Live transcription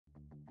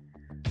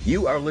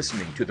You are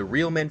listening to the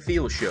Real Men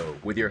Feel Show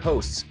with your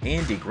hosts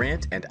Andy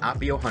Grant and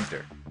Appio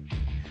Hunter.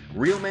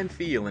 Real Men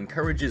Feel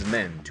encourages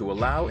men to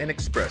allow and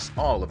express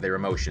all of their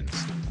emotions.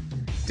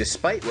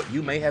 Despite what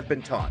you may have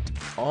been taught,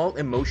 all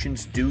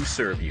emotions do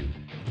serve you.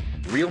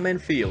 Real Men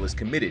Feel is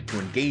committed to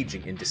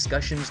engaging in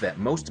discussions that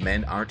most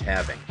men aren't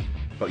having,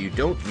 but you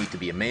don't need to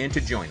be a man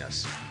to join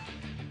us.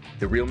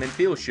 The Real Men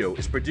Feel Show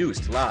is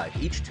produced live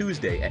each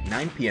Tuesday at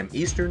 9 p.m.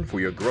 Eastern for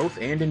your growth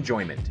and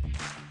enjoyment.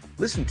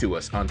 Listen to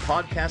us on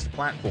podcast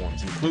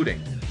platforms including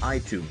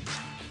iTunes,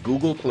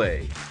 Google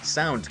Play,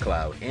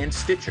 SoundCloud, and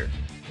Stitcher.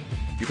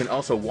 You can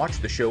also watch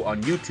the show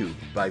on YouTube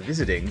by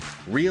visiting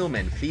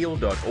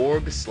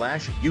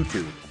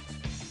realmenfeel.org/YouTube.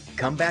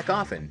 Come back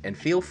often and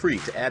feel free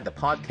to add the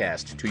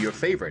podcast to your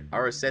favorite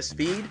RSS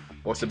feed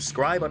or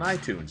subscribe on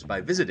iTunes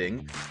by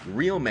visiting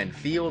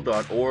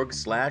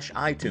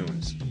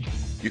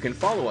realmenfeel.org/iTunes. You can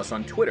follow us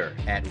on Twitter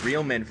at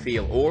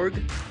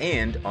realmenfeelorg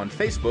and on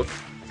Facebook,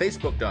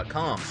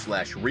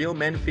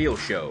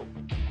 facebook.com/realmenfeelshow.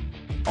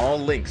 All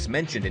links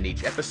mentioned in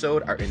each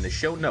episode are in the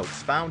show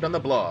notes found on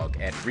the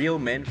blog at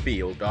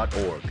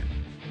realmenfeel.org.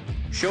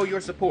 Show your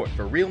support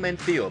for Real Men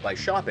Feel by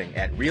shopping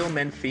at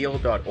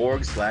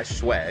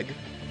realmenfeel.org/swag,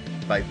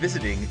 by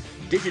visiting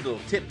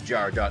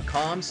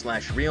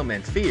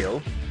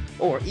digitaltipjar.com/realmenfeel,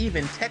 or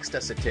even text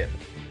us a tip.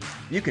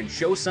 You can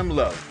show some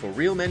love for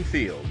Real Men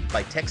Feel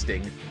by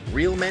texting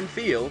Real Men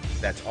Feel,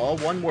 that's all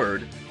one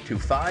word, to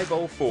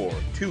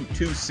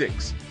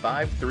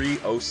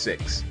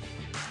 504-226-5306.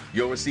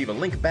 You'll receive a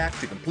link back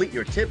to complete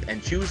your tip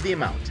and choose the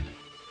amount.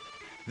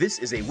 This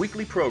is a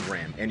weekly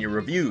program, and your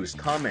reviews,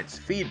 comments,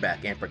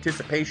 feedback, and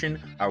participation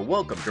are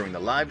welcome during the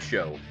live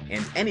show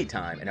and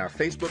anytime in our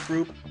Facebook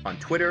group, on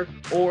Twitter,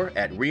 or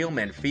at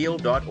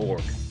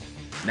realmenfeel.org.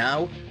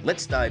 Now,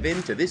 let's dive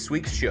into this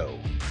week's show.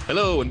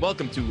 Hello, and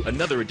welcome to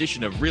another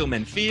edition of Real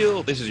Men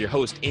Feel. This is your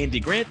host, Andy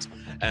Grant.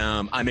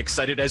 I'm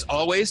excited, as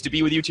always, to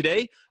be with you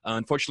today.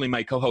 Unfortunately,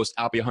 my co-host,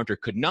 Appio Hunter,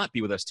 could not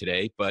be with us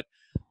today, but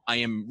I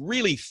am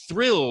really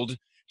thrilled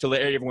to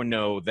let everyone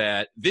know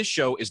that this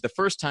show is the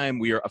first time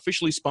we are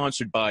officially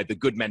sponsored by the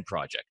Good Men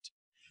Project.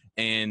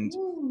 And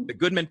the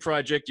Good Men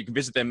Project, you can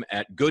visit them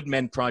at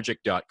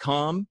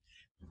goodmenproject.com,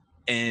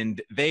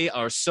 and they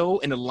are so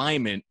in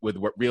alignment with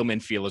what Real Men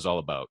Feel is all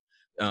about.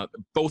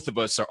 Both of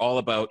us are all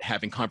about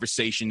having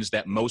conversations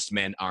that most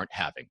men aren't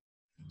having.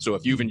 So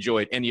if you've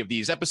enjoyed any of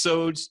these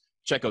episodes,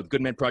 check out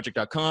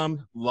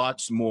goodmenproject.com.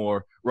 Lots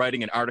more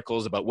writing and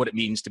articles about what it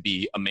means to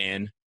be a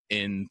man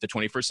in the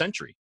 21st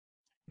century.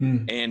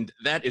 And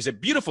that is a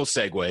beautiful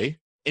segue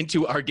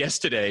into our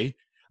guest today,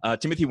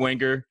 Timothy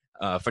Wenger,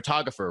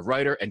 photographer,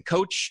 writer, and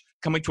coach,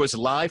 coming to us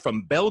live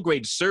from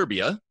Belgrade,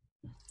 Serbia.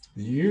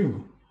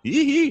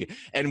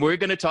 And we're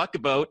going to talk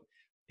about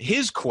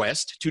his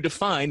quest to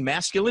define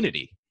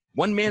masculinity.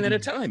 One man at a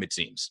time, it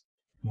seems.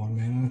 One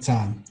man at a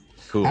time.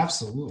 Cool.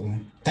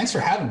 Absolutely. Thanks for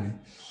having me.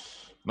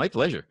 My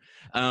pleasure.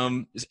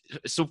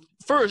 So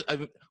first,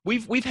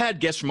 we've had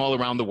guests from all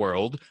around the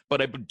world,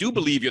 but I do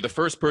believe you're the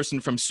first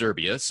person from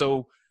Serbia.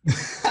 So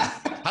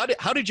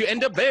how did you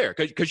end up there?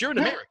 Because you're an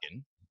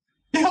American.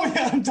 Oh,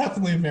 yeah, I'm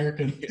definitely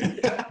American.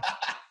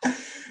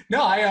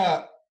 No,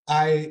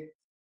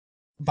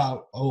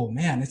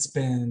 it's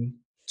been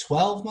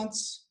 12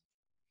 months.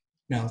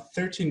 Now,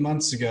 13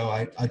 months ago,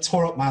 I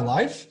tore up my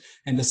life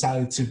and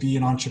decided to be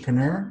an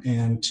entrepreneur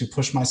and to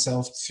push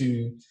myself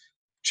to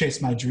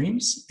chase my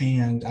dreams.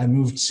 And I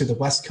moved to the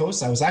West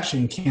Coast. I was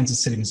actually in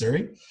Kansas City,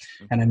 Missouri,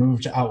 and I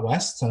moved out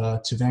west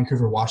to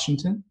Vancouver,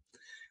 Washington.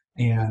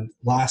 And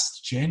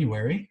last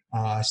January,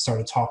 I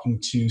started talking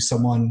to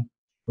someone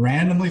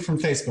randomly from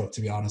Facebook, to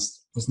be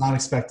honest. Was not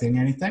expecting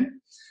anything.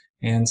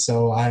 And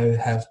so I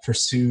have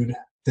pursued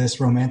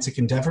this romantic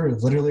endeavor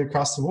literally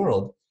across the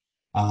world.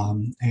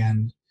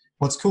 And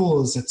what's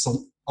cool is it's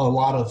a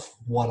lot of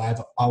what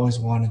I've always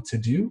wanted to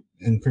do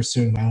in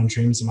pursuing my own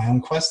dreams and my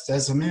own quest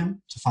as a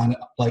man, to find,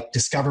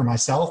 discover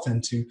myself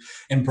and to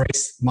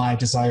embrace my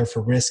desire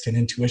for risk and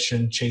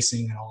intuition,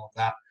 chasing and all of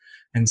that.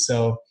 And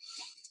so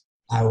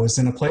I was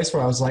in a place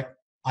where I was like,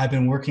 I've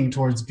been working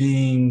towards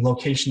being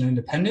location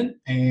independent,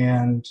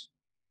 and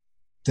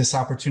this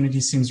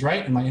opportunity seems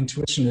right, and my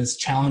intuition is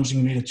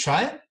challenging me to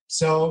try it.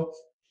 So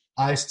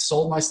I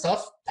sold my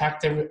stuff,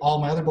 packed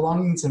all my other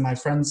belongings in my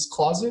friend's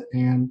closet,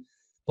 and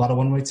bought a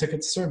one-way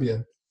ticket to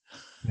Serbia.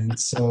 And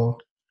so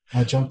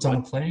I jumped on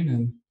a plane,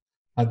 and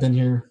I've been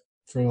here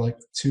for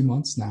 2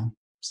 months now.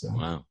 So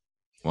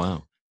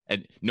Wow.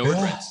 And no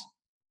regrets?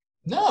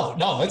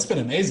 No, it's been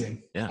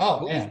amazing. Yeah.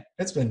 Oh, man,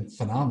 it's been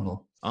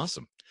phenomenal.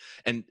 Awesome.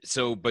 And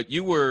so, but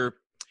your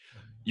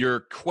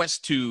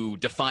quest to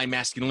define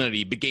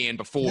masculinity began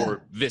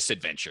before this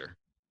adventure.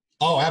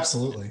 Oh,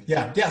 absolutely.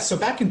 Yeah. So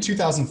back in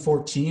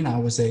 2014, I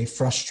was a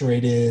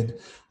frustrated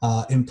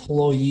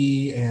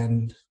employee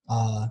and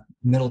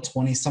middle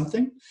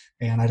 20-something.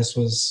 And I just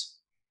was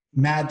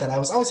mad that I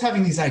was always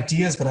having these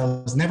ideas, but I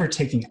was never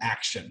taking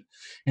action.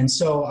 And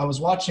so I was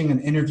watching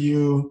an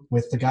interview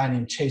with the guy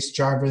named Chase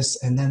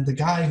Jarvis, and then the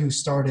guy who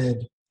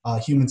started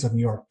Humans of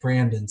New York,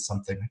 Brandon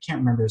something. I can't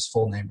remember his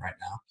full name right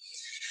now.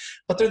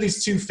 But they're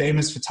these two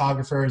famous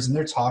photographers, and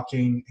they're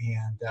talking.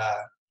 And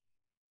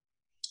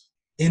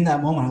in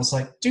that moment, I was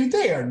like, dude,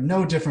 they are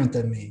no different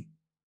than me.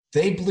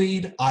 They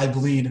bleed, I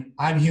bleed.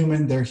 I'm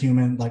human, they're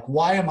human. Like,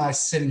 why am I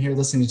sitting here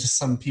listening to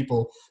some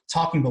people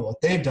talking about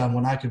what they've done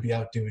when I could be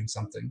out doing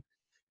something?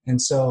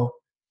 And so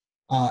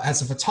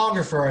as a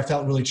photographer, I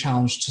felt really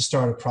challenged to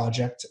start a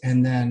project.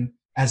 And then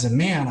as a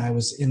man, I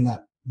was in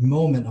that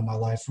moment of my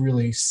life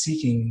really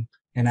seeking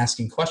and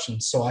asking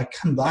questions. So I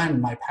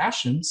combined my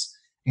passions,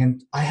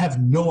 and I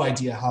have no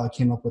idea how I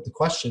came up with the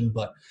question,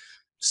 but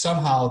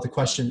somehow the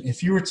question,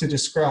 if you were to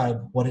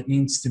describe what it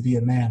means to be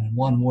a man in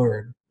one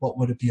word, what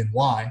would it be and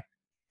why?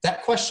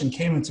 That question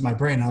came into my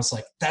brain. I was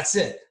like, that's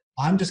it.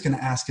 I'm just going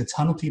to ask a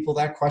ton of people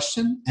that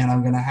question, and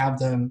I'm going to have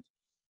them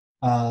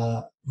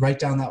write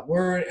down that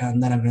word,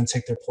 and then I'm going to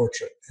take their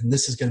portrait, and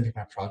this is going to be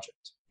my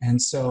project.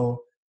 And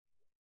so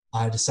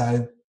I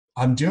decided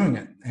I'm doing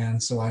it.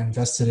 And so I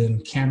invested in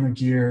camera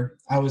gear.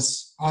 I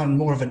was on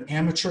more of an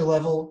amateur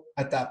level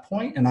at that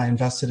point, and I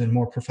invested in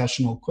more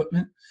professional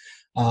equipment.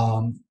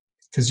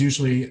 Because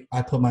usually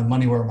I put my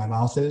money where my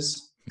mouth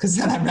is, because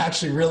then I'm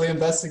actually really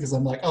invested, because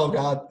I'm like, oh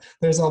God,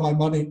 there's all my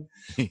money.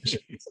 I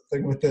should do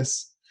something with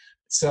this.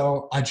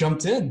 So I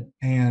jumped in,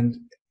 and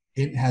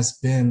it has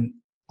been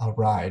a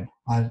ride.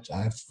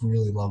 I've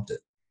really loved it.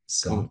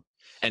 So, cool.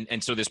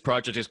 And so this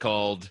project is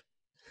called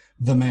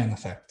The Man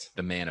Effect.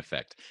 The Man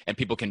Effect. And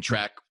people can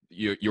track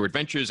your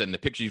adventures and the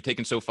pictures you've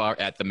taken so far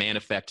at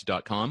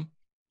themaneffect.com.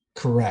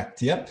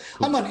 Correct. Yep.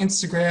 Cool. I'm on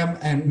Instagram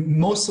and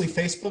mostly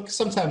Facebook.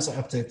 Sometimes I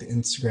update the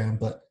Instagram,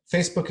 but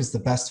Facebook is the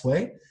best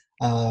way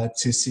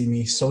to see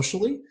me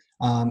socially.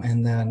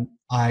 And then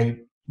I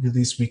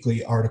release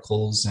weekly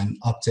articles and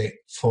update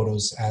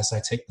photos as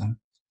I take them.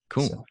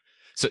 Cool.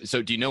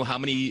 So do you know how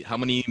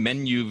many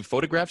men you've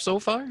photographed so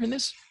far in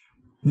this?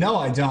 No,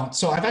 I don't.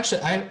 So I've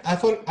actually,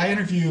 I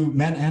interview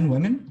men and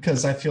women,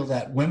 because I feel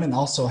that women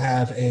also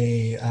have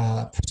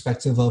a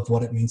perspective of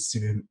what it means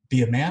to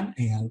be a man,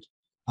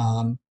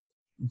 and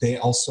they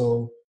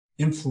also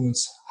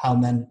influence how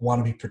men want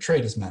to be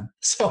portrayed as men.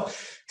 So,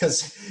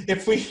 because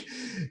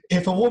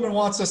if a woman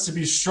wants us to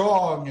be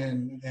strong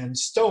and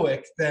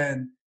stoic,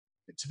 then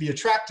to be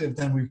attractive,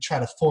 then we try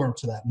to form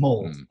to that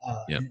mold.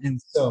 Yep.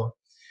 And so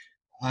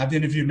I've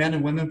interviewed men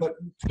and women, but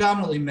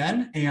predominantly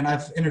men, and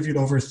I've interviewed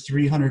over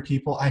 300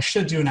 people. I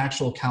should do an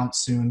actual count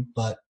soon,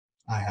 but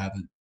I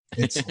haven't.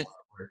 It's a lot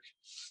of work.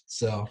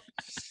 So,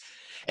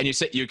 and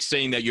you're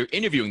saying that you're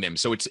interviewing them,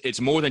 so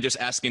it's more than just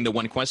asking the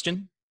one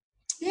question?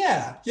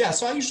 Yeah.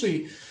 So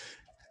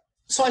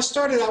I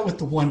started out with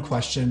the one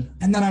question,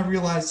 and then I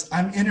realized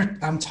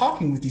I'm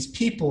talking with these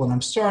people, and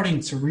I'm starting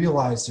to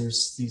realize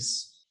there's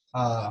these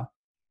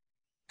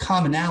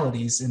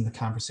commonalities in the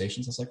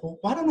conversations. I was like, well,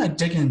 why don't I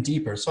dig in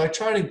deeper? So I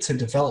tried to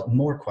develop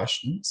more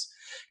questions.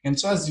 And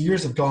so as the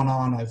years have gone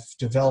on, I've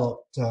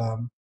developed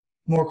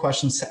more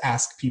questions to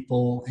ask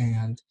people,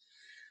 and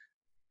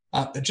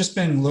I've just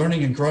been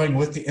learning and growing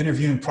with the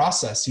interviewing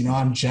process. You know,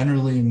 I'm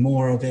generally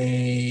more of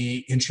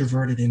a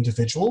introverted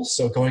individual.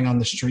 So going on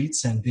the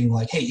streets and being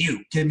like, hey,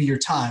 you, give me your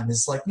time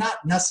is like not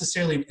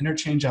necessarily an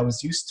interchange I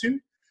was used to.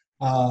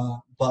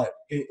 But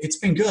it's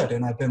been good.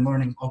 And I've been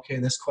learning, okay,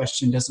 this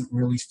question doesn't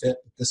really fit,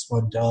 but this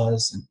one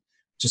does. And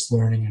just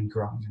learning and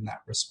growing in that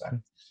respect.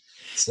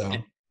 So,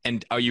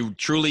 and are you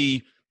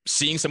truly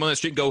seeing someone on the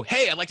street and go,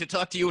 hey, I'd like to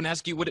talk to you and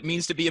ask you what it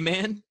means to be a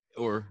man?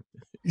 Or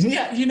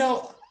yeah, you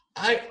know,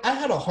 I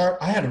had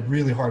a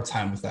really hard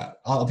time with that.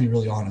 I'll be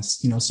really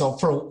honest. You know,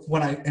 so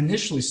when I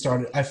initially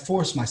started, I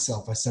forced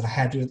myself. I said I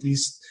had to at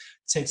least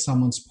take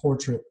someone's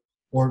portrait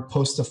or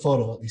post a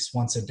photo at least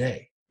once a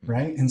day.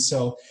 Right. And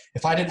so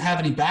if I didn't have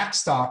any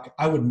backstock,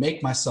 I would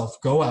make myself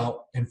go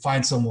out and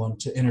find someone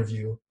to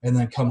interview and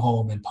then come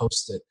home and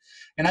post it.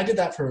 And I did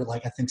that for I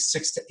think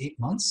 6 to 8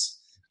 months.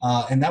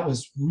 And that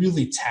was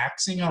really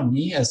taxing on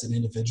me as an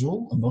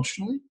individual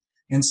emotionally.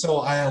 And so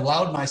I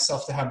allowed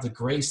myself to have the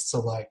grace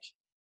to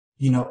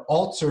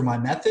alter my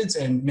methods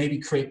and maybe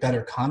create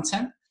better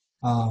content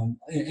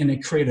in a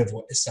creative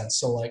sense.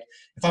 So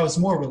if I was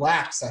more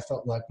relaxed, I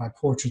felt like my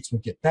portraits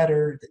would get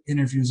better, the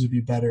interviews would be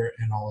better,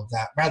 and all of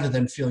that, rather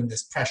than feeling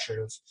this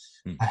pressure of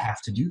I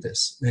have to do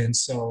this. And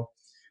so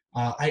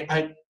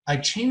I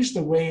changed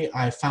the way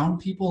I found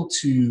people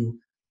to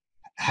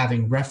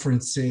having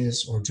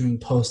references or doing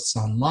posts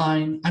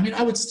online. I mean,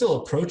 I would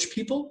still approach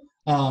people,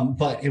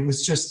 but it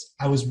was just,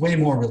 I was way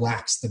more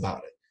relaxed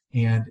about it.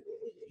 And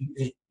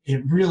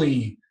it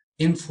really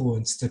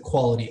influenced the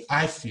quality,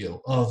 I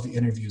feel, of the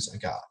interviews I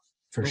got,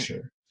 for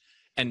sure.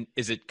 And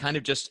is it kind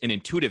of just an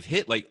intuitive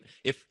hit? Like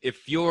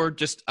if you're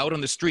just out on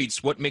the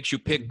streets, what makes you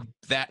pick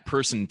that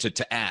person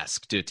to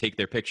ask to take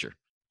their picture?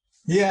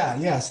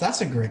 Yes,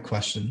 that's a great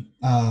question.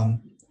 A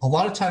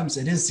lot of times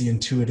it is the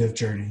intuitive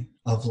journey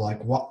of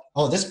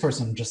this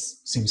person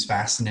just seems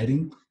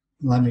fascinating.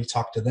 Let me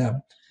talk to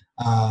them.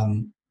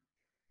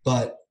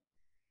 But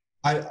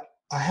I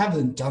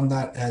haven't done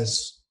that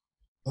as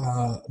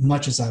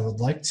much as I would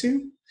like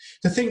to.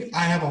 The thing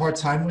I have a hard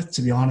time with,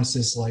 to be honest,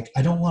 is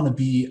I don't want to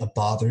be a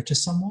bother to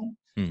someone.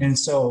 And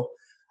so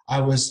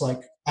I was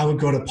I would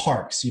go to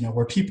parks,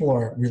 where people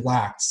are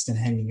relaxed and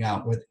hanging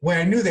out, where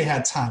I knew they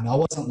had time. I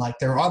wasn't like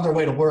they're on their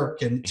way to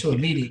work and to a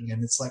meeting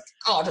and it's like,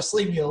 oh, just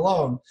leave me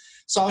alone.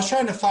 So I was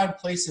trying to find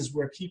places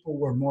where people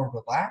were more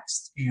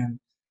relaxed and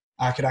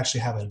I could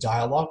actually have a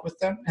dialogue with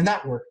them, and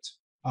that worked.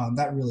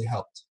 That really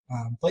helped.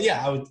 But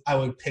yeah, I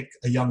would pick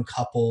a young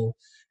couple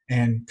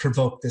and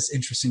provoke this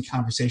interesting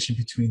conversation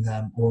between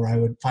them, or I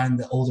would find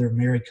the older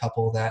married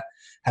couple that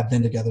have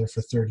been together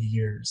for 30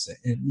 years,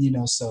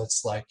 and so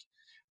it's like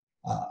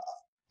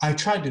I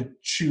tried to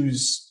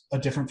choose a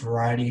different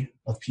variety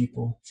of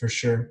people for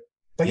sure.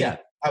 But yeah,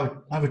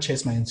 I would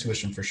chase my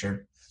intuition for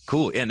sure.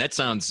 Cool. And that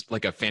sounds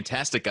like a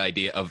fantastic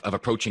idea of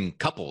approaching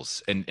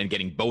couples and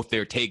getting both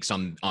their takes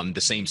on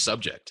the same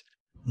subject.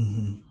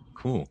 Mm-hmm.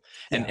 Cool.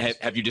 And Yeah.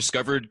 have you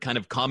discovered kind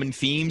of common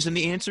themes in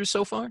the answers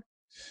so far?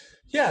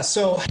 Yeah.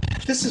 So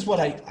this is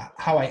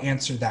how I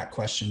answer that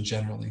question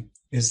generally,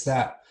 is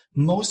that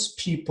most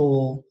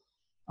people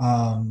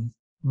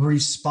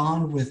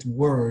respond with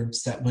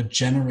words that would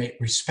generate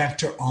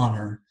respect or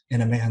honor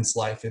in a man's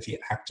life if he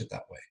acted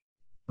that way,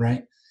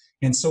 right?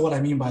 And so what I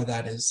mean by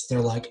that is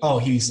they're like, oh,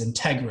 he's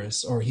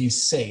integrous, or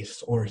he's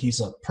safe, or he's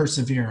a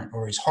perseverant,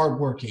 or he's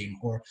hardworking,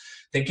 or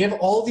they give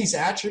all these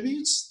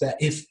attributes that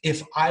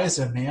if I as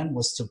a man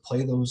was to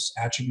play those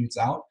attributes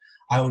out,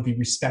 I would be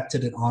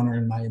respected and honored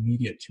in my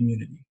immediate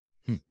community,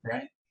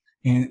 right?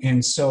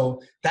 And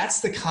so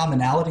that's the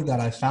commonality that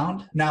I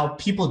found. Now,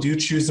 people do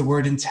choose the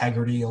word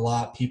integrity a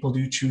lot. People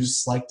do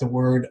choose like the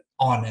word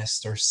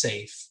honest or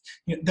safe.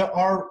 There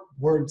are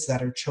words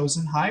that are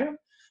chosen higher.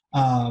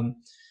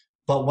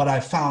 But what I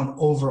found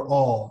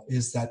overall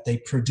is that they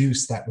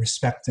produce that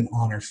respect and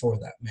honor for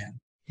that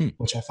man,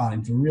 which I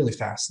found really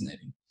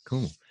fascinating.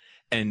 Cool.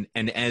 And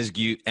as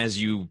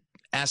you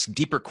ask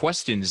deeper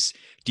questions,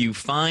 do you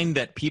find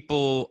that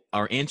people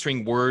are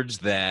answering words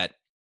that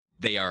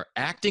they are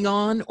acting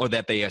on, or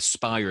that they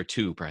aspire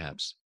to,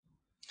 perhaps?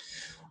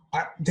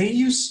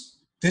 This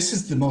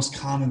is the most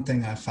common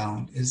thing I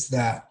found, is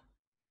that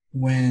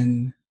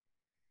when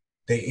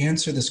they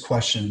answer this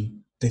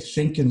question, they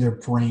think in their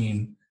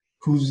brain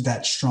who's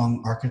that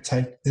strong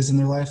archetype is in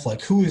their life,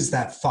 like who is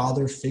that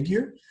father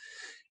figure.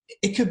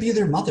 It could be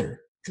their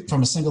mother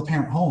from a single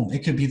parent home.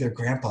 It could be their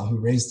grandpa who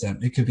raised them.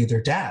 It could be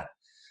their dad.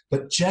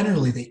 But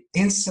generally, they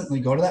instantly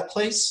go to that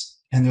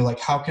place and they're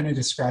like, how can I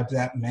describe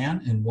that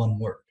man in one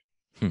word?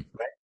 Right?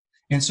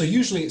 And so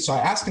I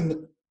ask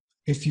them,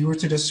 if you were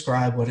to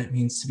describe what it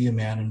means to be a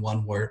man in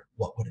one word,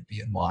 what would it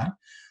be and why?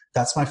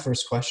 That's my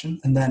first question.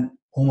 And then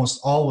almost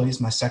always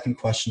my second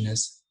question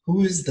is,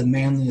 who is the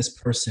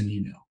manliest person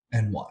you know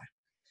and why?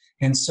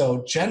 And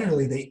so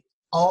generally they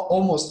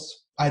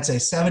almost, I'd say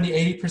 70,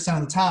 80%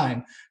 of the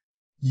time,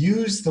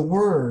 use the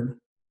word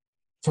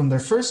from their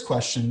first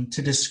question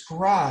to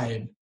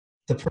describe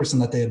the person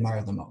that they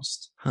admire the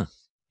most.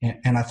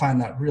 And I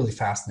find that really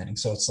fascinating.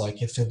 So it's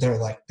like, if they're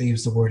like, they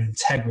use the word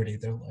integrity,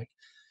 they're like,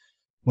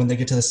 when they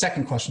get to the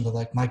second question, they're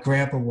like, my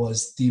grandpa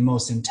was the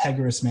most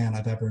integrous man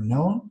I've ever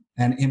known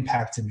and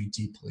impacted me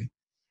deeply.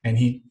 And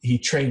he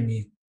trained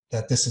me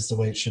that this is the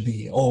way it should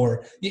be,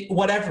 or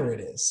whatever it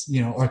is,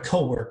 or a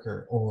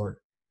coworker, or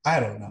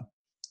I don't know,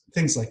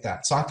 things like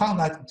that. So I found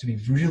that to be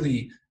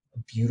really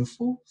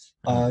beautiful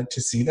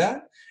to see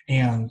that.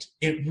 And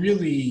it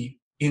really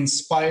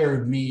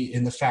inspired me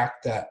in the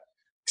fact that,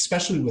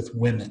 especially with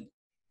women,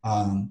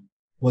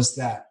 was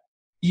that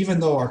even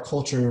though our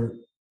culture,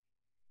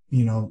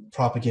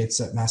 propagates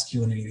that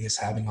masculinity is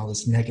having all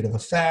this negative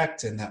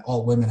effect and that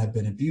all women have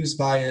been abused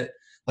by it,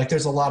 like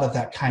there's a lot of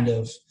that kind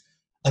of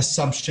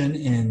assumption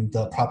in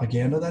the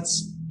propaganda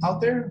that's out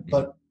there.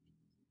 But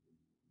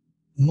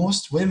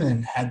most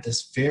women had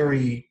this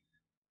very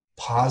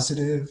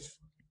positive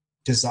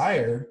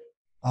desire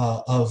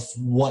of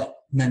what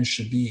men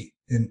should be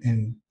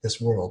in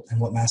this world and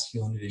what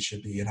masculinity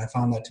should be. And I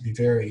found that to be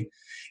very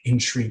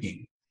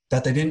intriguing,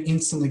 that they didn't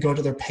instantly go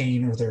to their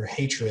pain or their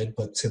hatred,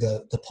 but to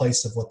the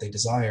place of what they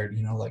desired,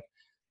 like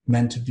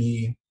men to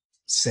be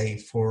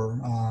safe or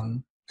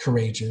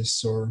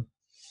courageous or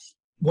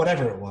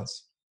whatever it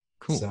was.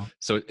 Cool.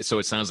 So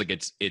it sounds like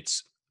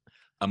it's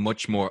a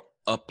much more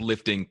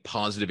uplifting,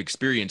 positive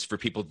experience for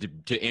people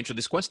to answer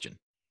this question.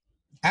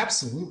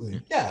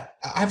 Absolutely. Yeah.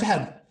 I've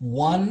had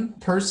one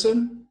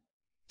person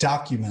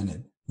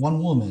documented,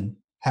 one woman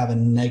have a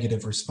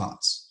negative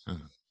response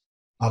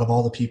out of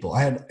all the people.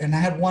 I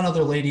had one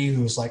other lady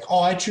who was like,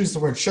 oh, I choose the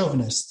word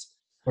chauvinist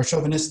or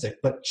chauvinistic,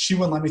 but she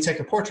wouldn't let me take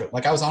a portrait.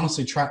 Like I was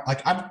honestly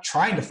I'm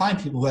trying to find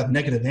people who have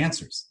negative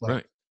answers.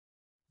 Right.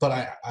 But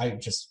I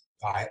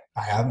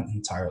haven't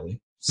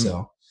entirely.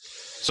 So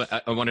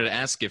I wanted to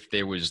ask if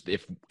there was,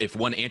 if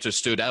one answer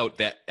stood out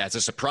that as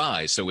a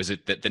surprise. So is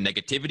it the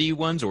negativity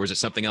ones, or is it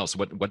something else?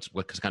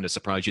 What kind of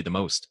surprised you the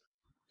most?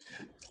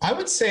 I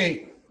would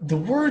say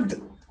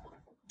the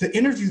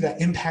interview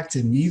that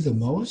impacted me the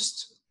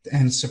most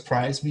and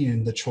surprised me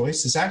in the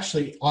choice is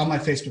actually on my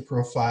Facebook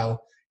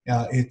profile.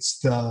 It's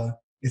the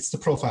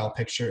profile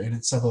picture, and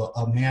it's of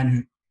a man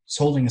who's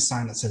holding a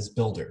sign that says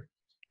builder.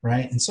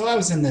 Right. And so I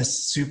was in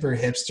this super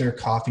hipster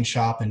coffee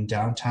shop in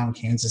downtown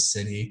Kansas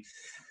City,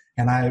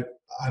 and I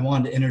I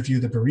wanted to interview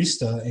the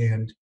barista,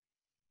 and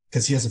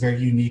because he has a very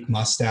unique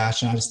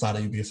mustache, and I just thought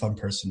he'd be a fun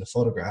person to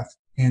photograph.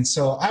 And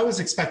so I was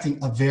expecting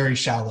a very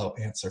shallow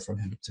answer from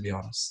him, to be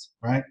honest,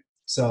 right?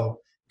 So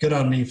good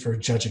on me for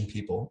judging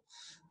people.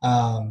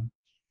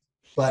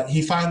 But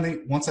he finally,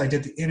 once I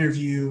did the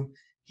interview,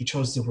 he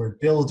chose the word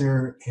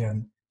builder,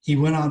 and he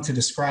went on to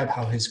describe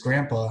how his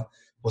grandpa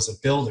was a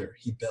builder.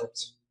 He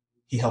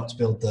helped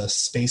build the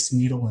Space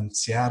Needle in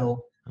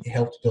Seattle. He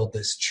helped build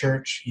this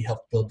church. He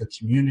helped build the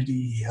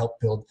community. He helped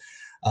build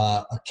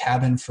a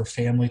cabin for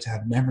family to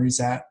have memories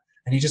at.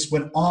 And he just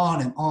went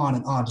on and on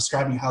and on,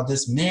 describing how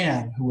this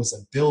man who was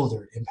a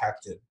builder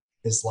impacted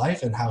his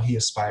life and how he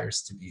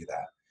aspires to be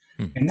that.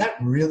 And that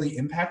really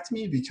impacted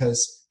me,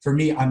 because for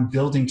me, I'm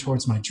building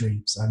towards my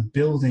dreams. I'm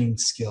building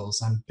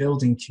skills. I'm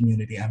building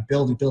community. I'm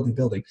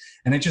building.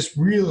 And it just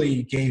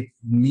really gave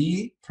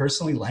me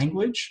personally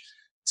language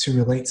to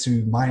relate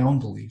to my own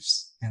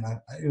beliefs. And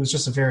it was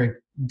just a very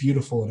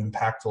beautiful and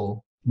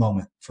impactful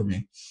moment for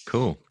me.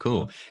 Cool.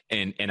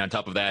 And on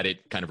top of that,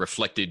 it kind of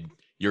reflected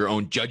your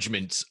own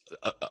judgments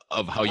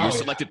of how you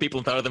selected people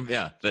and thought of them.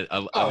 Yeah.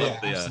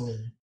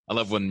 Absolutely. I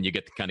love when you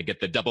get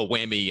the double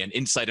whammy and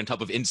insight on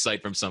top of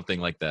insight from something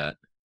like that.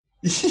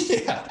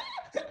 Yeah,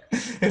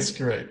 it's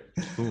great.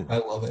 Cool. I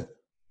love it.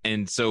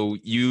 And so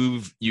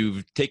you've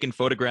taken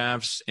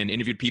photographs and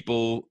interviewed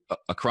people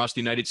across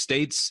the United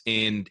States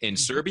and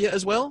Serbia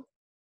as well?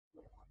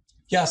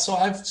 Yeah, so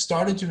I've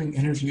started doing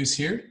interviews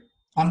here.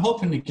 I'm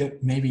hoping to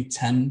get maybe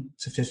 10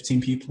 to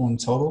 15 people in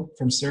total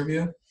from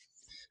Serbia.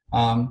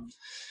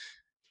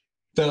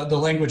 The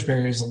language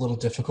barrier is a little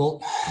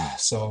difficult,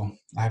 so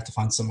I have to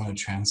find someone to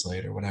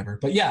translate or whatever.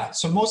 But yeah,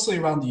 so mostly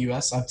around the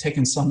US. I've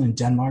taken some in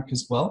Denmark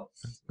as well.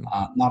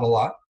 Not a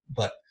lot,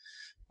 but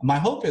my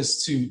hope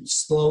is to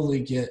slowly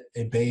get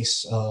a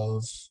base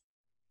of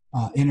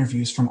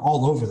interviews from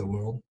all over the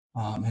world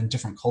and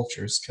different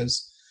cultures.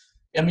 Because,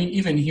 I mean,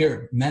 even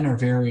here, men are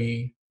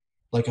very,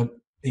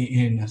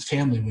 in a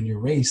family, when you're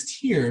raised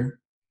here,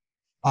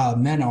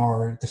 men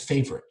are the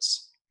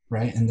favorites.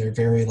 Right. And they're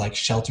very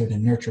sheltered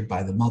and nurtured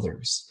by the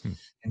mothers.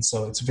 And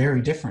so it's very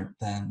different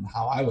than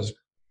how I was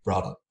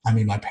brought up. I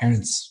mean, my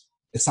parents,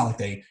 it's not like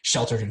they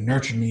sheltered and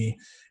nurtured me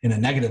in a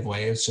negative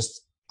way. It's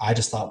just, I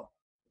just thought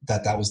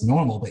that was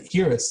normal. But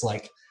here it's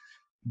like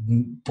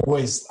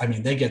boys, I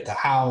mean, they get the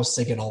house,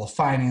 they get all the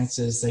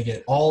finances, they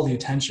get all the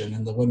attention,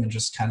 and the women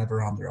just kind of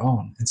are on their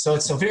own. And so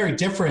it's a very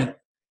different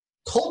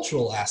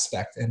cultural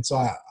aspect. And so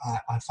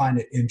I find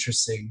it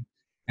interesting.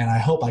 And I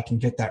hope I can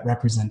get that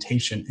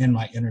representation in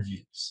my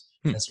interviews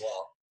as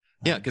well.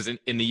 Yeah, because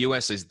in the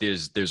U.S.,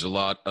 there's a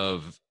lot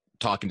of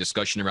talk and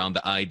discussion around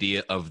the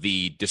idea of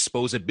the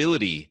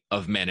disposability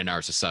of men in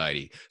our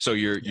society. So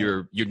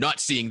you're not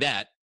seeing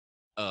that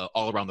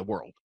all around the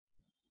world.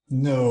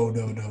 No.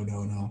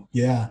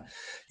 Yeah.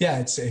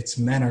 It's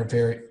men are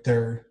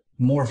they're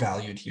more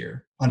valued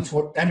here.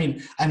 I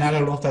mean, and I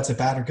don't know if that's a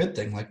bad or good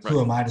thing.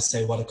 Who am I to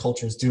say what a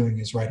culture is doing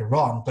is right or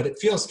wrong? But it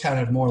feels kind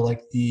of more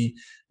like the,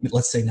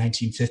 let's say,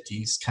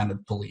 1950s kind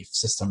of belief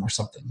system or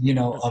something,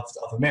 of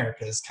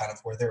America is kind of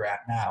where they're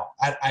at now.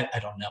 I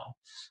don't know.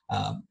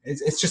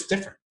 It's just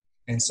different.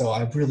 And so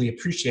I really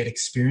appreciate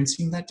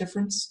experiencing that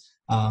difference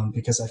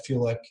because I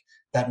feel like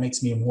that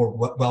makes me a more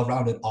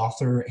well-rounded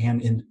author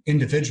and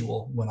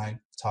individual when I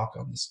talk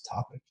on this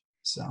topic.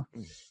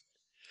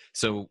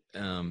 So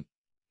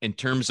in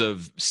terms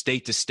of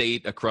state to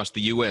state across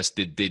the U.S.,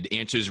 did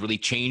answers really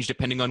change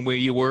depending on where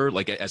you were,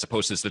 as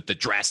opposed to the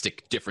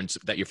drastic difference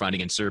that you're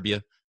finding in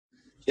Serbia?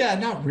 Yeah,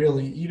 not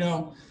really.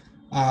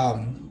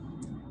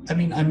 I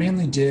mean, I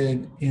mainly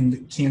did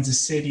in Kansas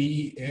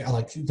City,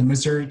 the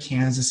Missouri,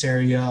 Kansas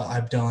area.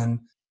 I've done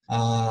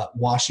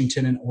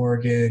Washington and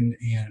Oregon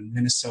and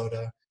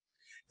Minnesota.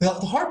 The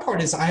hard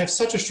part is I have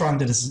such a strong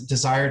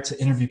desire to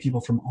interview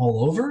people from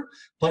all over,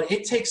 but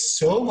it takes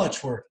so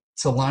much work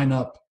to line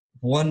up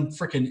one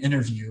freaking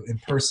interview in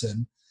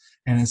person.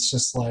 And it's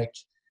just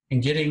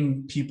and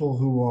getting people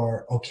who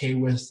are okay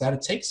with that,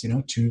 it takes,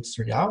 2 to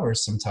 3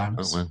 hours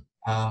sometimes. Oh,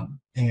 wow.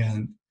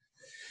 And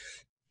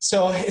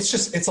so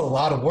it's a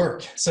lot of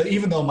work. So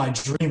even though my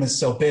dream is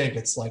so big,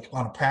 it's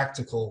on a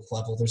practical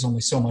level, there's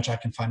only so much I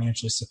can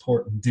financially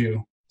support and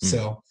do.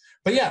 So,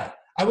 but yeah,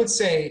 I would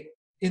say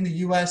in the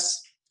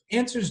US,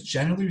 answers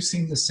generally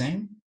seem the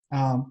same.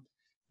 And,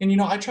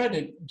 I tried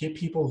to get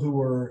people who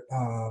were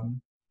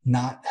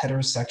not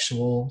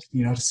heterosexual,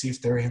 to see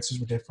if their answers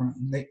were different.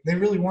 And they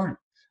really weren't.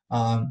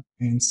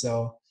 And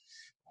so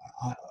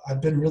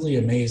I've been really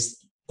amazed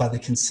by the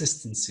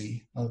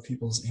consistency of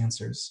people's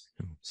answers.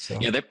 So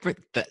yeah,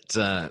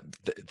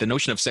 the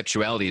notion of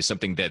sexuality is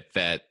something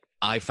that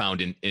I found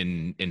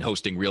in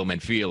hosting Real Men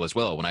Feel as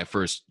well. When I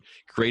first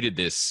created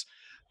this,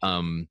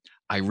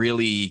 I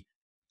really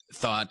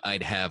thought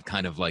I'd have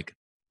kind of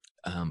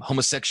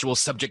homosexual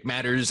subject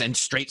matters and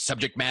straight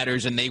subject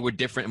matters, and they were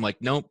different. I'm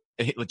nope.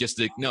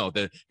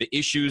 The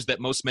issues that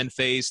most men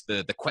face,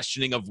 the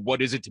questioning of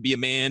what is it to be a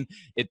man,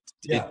 it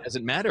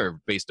doesn't matter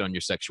based on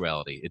your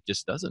sexuality. It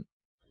just doesn't.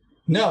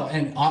 No,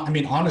 and I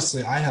mean,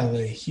 honestly, I have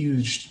a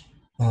huge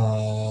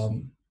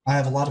I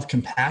have a lot of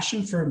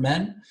compassion for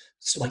men,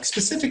 so like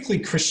specifically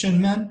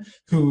Christian men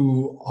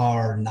who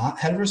are not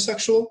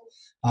heterosexual.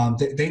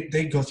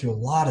 They go through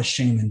a lot of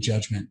shame and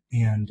judgment,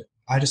 and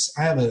I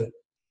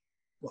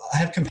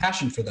have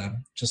compassion for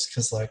them just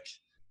because like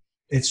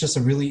it's just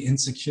a really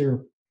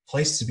insecure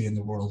place to be in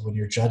the world when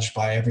you're judged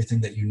by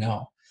everything that you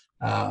know.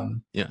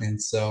 Yeah.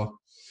 And so,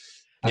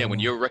 Yeah, when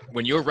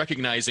you're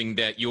recognizing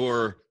that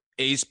you're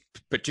a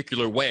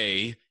particular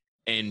way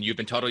and you've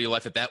been taught all your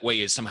life that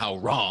way is somehow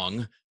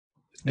wrong,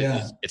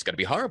 it's going to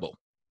be horrible.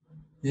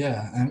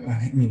 Yeah,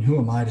 I mean, who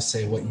am I to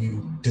say what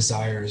you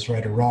desire is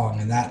right or wrong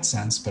in that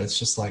sense? But it's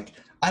just like,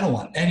 I don't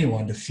want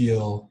anyone to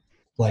feel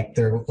like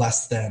they're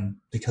less than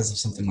because of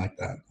something like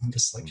that. I'm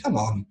just like, come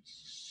on.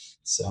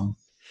 So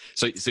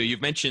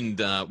you've mentioned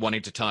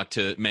wanting to talk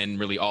to men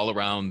really all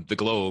around the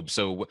globe.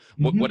 So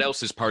what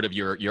else is part of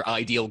your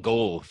ideal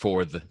goal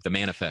for the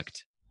Man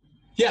Effect?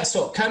 Yeah,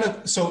 so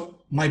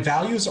my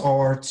values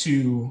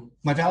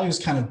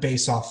kind of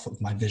base off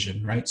of my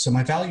vision, right? So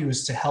my value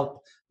is to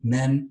help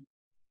men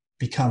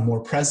become more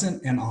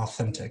present and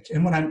authentic.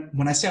 And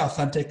when I say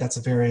authentic, that's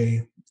a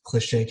very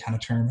cliche kind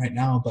of term right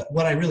now, but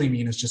what I really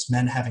mean is just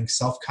men having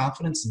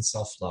self-confidence and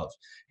self-love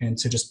and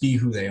to just be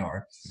who they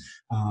are.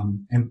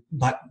 And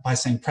by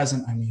saying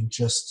present, I mean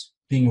just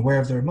being aware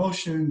of their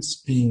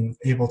emotions, being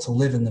able to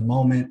live in the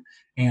moment,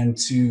 and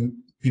to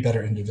be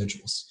better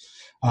individuals.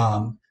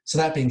 So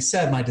that being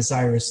said, my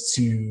desire is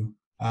to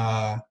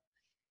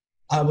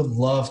I would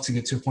love to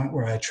get to a point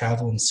where I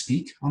travel and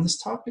speak on this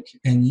topic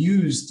and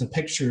use the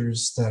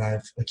pictures that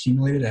I've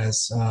accumulated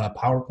as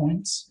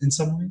PowerPoints in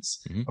some ways,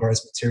 or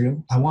as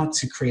material. I want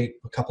to create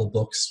a couple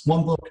books,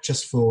 one book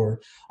just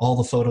for all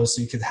the photos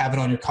so you could have it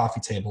on your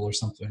coffee table or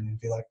something and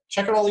be like,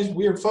 check out all these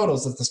weird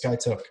photos that this guy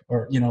took,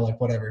 or,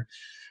 like whatever.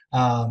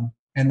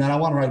 And then I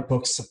want to write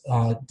books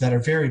that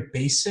are very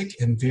basic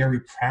and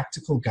very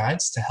practical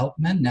guides to help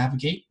men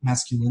navigate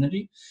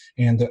masculinity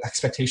and the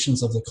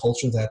expectations of the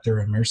culture that they're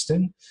immersed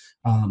in.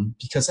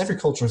 Because every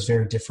culture is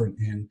very different.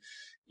 And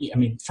I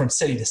mean, from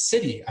city to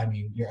city, I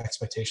mean, your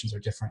expectations are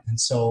different. And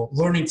so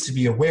learning to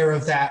be aware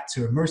of that,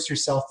 to immerse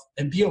yourself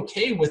and be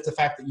okay with the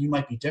fact that you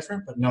might be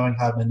different, but knowing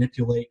how to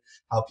manipulate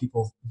how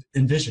people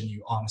envision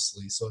you,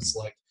 honestly. So it's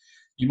like,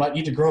 you might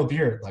need to grow a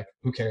beard. Like,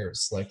 who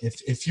cares? Like,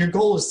 if your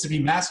goal is to be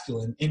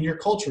masculine in your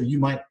culture, you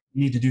might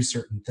need to do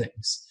certain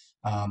things.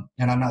 And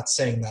I'm not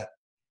saying that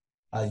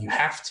you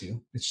have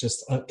to. It's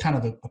just a kind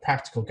of a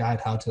practical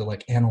guide how to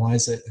like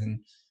analyze it and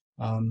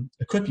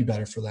equip you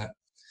better for that.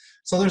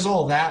 So there's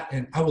all that,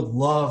 and I would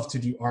love to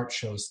do art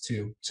shows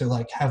too, to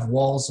like have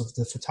walls of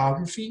the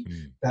photography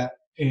that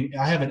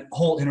I have a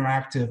whole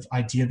interactive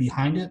idea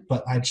behind it,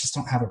 but I just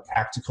don't have a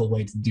practical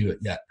way to do it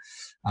yet.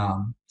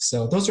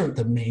 So those are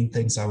the main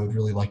things I would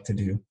really like to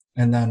do.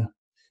 And then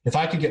if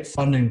I could get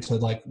funding to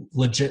like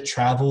legit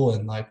travel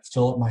and like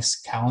fill up my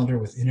calendar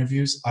with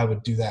interviews, I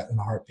would do that in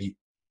a heartbeat.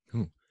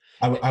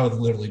 I would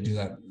literally do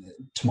that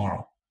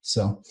tomorrow.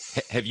 So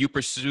have you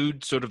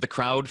pursued sort of the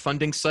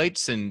crowdfunding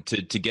sites and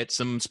to get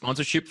some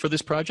sponsorship for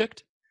this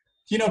project?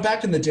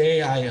 Back in the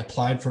day, I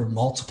applied for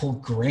multiple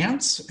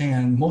grants,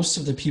 and most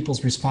of the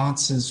people's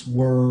responses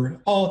were,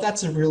 "Oh,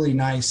 that's a really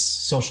nice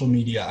social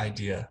media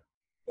idea,"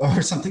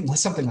 or something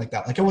like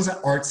that. Like it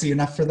wasn't artsy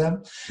enough for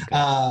them.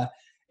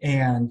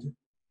 Okay.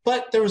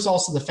 But there was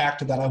also the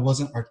factor that I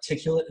wasn't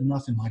articulate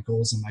enough in my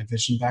goals and my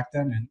vision back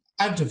then. And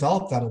I've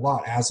developed that a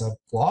lot as a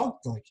blog.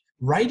 Like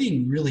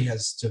writing really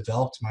has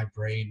developed my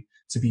brain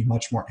to be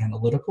much more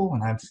analytical,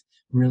 and I've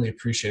really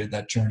appreciated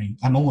that journey.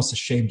 I'm almost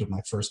ashamed of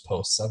my first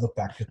posts. I look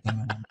back at them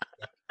and I'm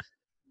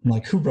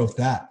like, who wrote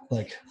that?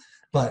 Like,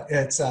 but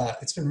it's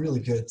been really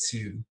good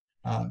to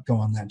go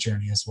on that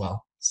journey as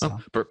well. So.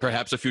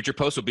 Perhaps a future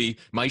post will be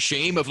my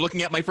shame of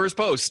looking at my first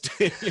post.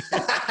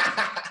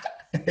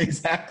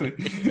 Exactly.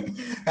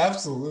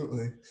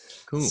 Absolutely.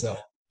 Cool. So,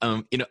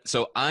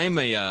 so I'm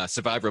a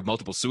survivor of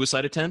multiple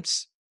suicide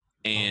attempts,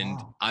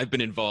 and I've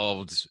been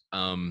involved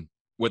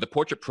with a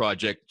portrait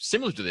project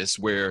similar to this,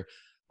 where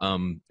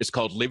it's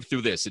called Live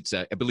Through This. It's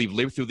I believe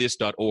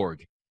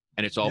livethroughthis.org,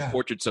 and it's all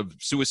portraits of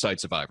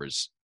suicide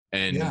survivors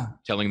and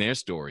telling their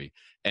story.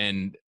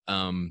 And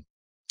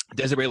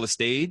Desiree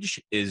Lestage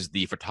is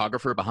the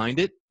photographer behind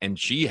it, and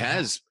she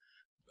has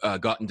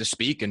gotten to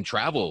speak and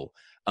travel.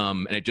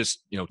 And it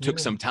just, took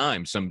some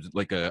time,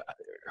 like a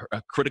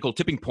critical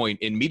tipping point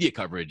in media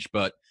coverage.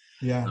 But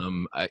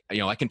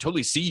I can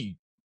totally see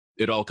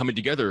it all coming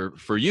together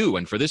for you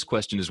and for this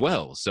question as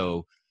well.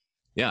 So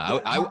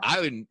I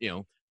would,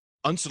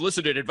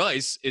 unsolicited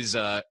advice is,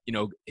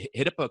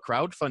 hit up a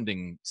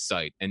crowdfunding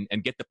site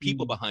and get the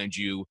people behind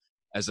you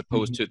as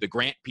opposed to the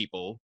grant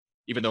people.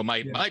 Even though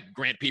my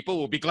grant people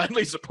will be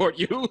gladly support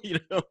you,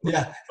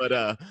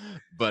 But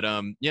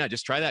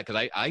just try that, because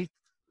I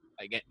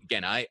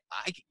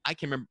can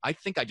remember. I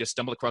think I just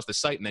stumbled across the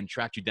site and then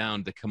tracked you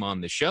down to come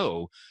on the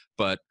show.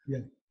 But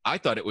I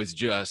thought it was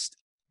just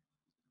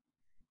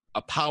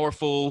a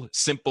powerful,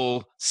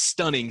 simple,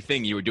 stunning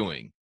thing you were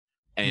doing,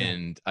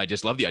 and I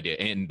just love the idea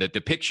and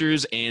the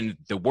pictures and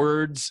the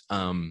words.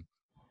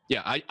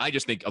 I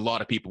just think a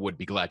lot of people would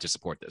be glad to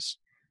support this.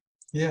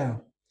 Yeah.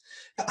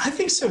 I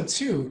think so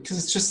too, because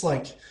it's just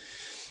like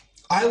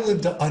I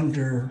lived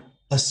under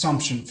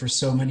assumption for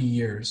so many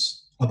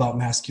years about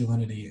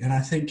masculinity. And I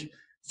think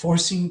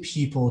forcing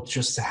people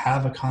just to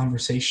have a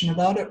conversation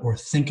about it or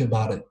think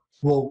about it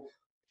will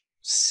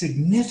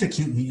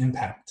significantly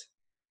impact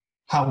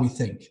how we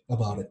think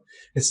about it.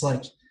 It's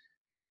like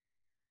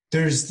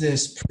there's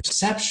this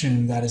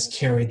perception that is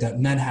carried that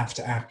men have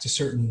to act a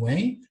certain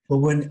way. But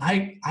when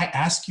I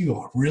ask you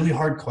a really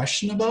hard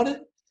question about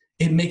it,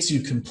 it makes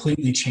you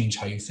completely change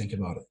how you think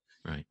about it.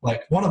 Right.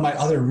 Like one of my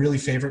other really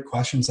favorite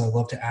questions I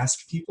love to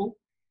ask people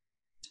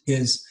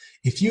is,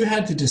 if you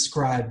had to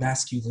describe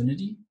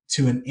masculinity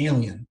to an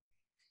alien,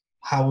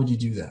 how would you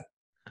do that?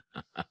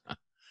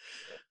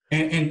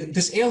 And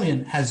this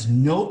alien has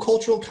no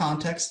cultural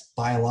context,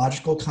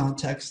 biological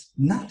context,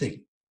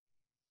 nothing.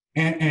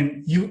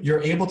 And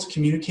you're able to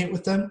communicate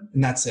with them,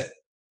 and that's it.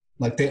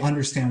 Like they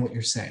understand what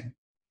you're saying.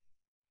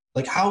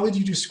 Like how would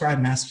you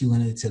describe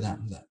masculinity to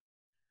them then?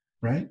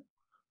 Right?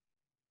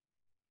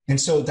 And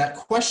so that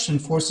question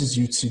forces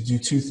you to do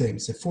two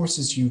things. It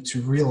forces you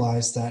to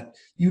realize that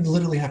you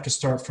literally have to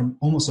start from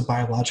almost a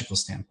biological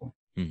standpoint.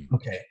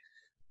 Okay,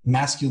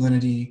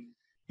 masculinity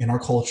in our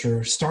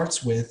culture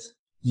starts with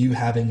you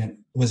having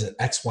an, was it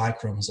XY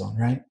chromosome,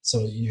 right? So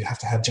you have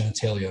to have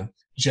genitalia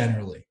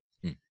generally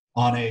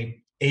on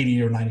a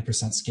 80 or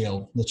 90%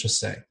 scale, let's just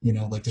say, you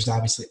know, like there's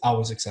obviously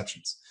always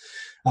exceptions.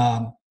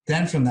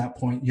 Then from that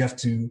point, you have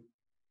to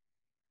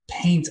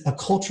paint a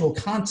cultural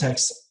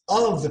context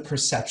of the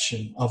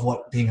perception of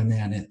what being a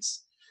man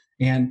is.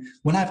 And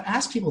when I've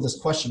asked people this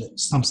question, it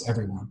stumps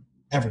everyone.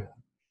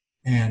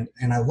 And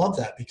I love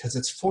that because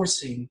it's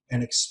forcing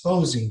and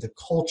exposing the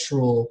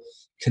cultural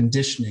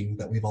conditioning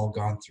that we've all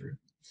gone through.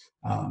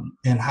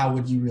 And how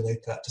would you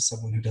relate that to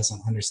someone who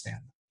doesn't understand?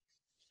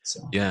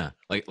 So yeah,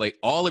 like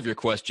all of your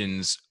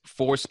questions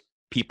force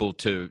people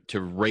to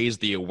raise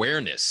the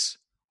awareness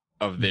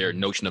of their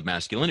notion of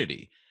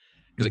masculinity.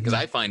 Because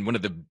I find one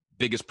of the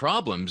biggest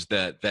problems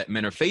that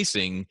men are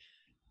facing,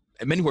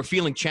 men who are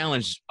feeling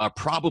challenged are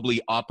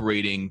probably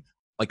operating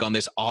like on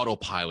this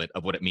autopilot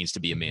of what it means to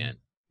be a man.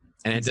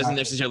 And it doesn't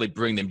necessarily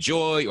bring them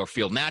joy or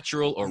feel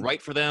natural or right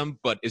for them,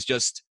 but it's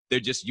just, they're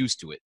just used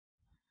to it.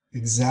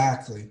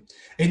 Exactly.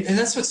 And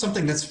that's what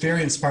something that's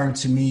very inspiring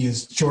to me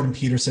is Jordan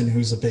Peterson,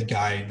 who's a big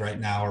guy right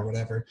now or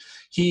whatever.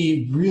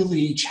 He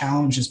really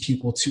challenges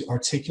people to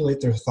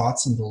articulate their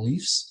thoughts and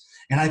beliefs.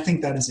 And I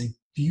think that is a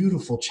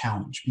beautiful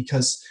challenge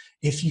because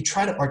if you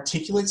try to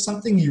articulate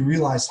something, you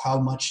realize how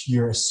much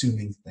you're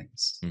assuming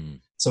things.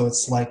 So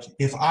it's like,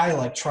 if I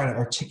like try to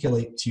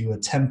articulate to you a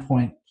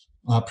 10-point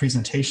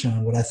presentation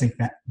on what I think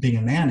being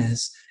a man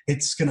is,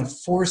 it's going to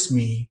force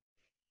me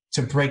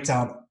to break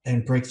down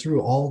and break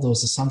through all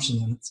those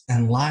assumptions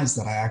and lies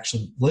that I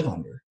actually live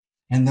under.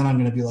 And then I'm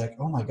going to be like,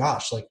 oh my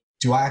gosh, like,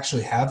 do I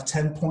actually have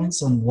 10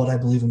 points on what I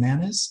believe a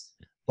man is?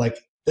 Like,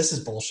 this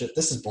is bullshit.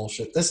 This is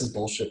bullshit. This is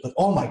bullshit. But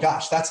oh my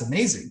gosh, that's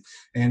amazing.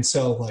 And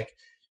so like,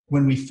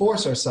 when we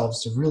force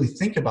ourselves to really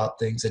think about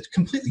things, it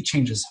completely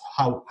changes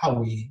how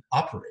we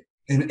operate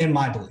in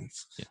my belief.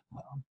 Yeah.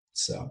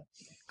 So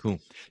cool.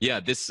 Yeah.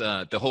 This,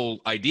 the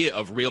whole idea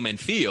of Real Men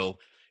Feel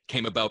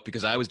came about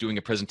because I was doing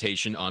a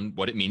presentation on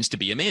what it means to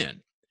be a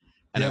man.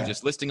 And I was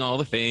just listing all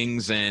the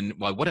things and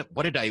well,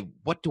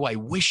 what do I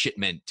wish it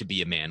meant to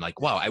be a man? Like,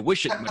 wow, I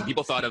wish it, when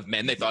people thought of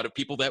men, they thought of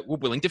people that were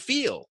willing to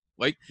feel.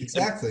 Like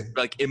exactly,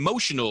 like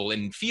emotional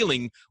and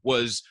feeling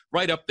was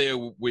right up there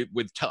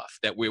with tough.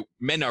 That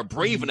men are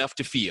brave enough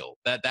to feel.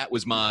 That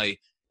was my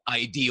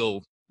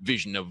ideal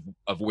vision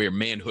of where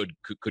manhood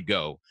could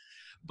go.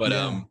 But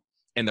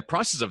in the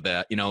process of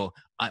that, you know,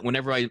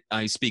 whenever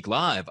I speak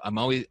live,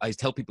 I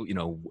tell people, you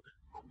know,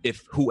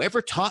 if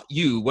whoever taught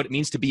you what it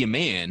means to be a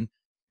man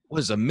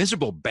was a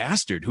miserable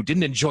bastard who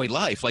didn't enjoy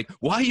life, like,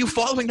 why are you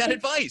following that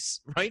advice,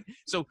 right?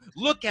 So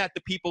look at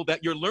the people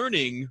that you're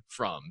learning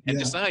from and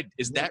decide,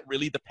 is that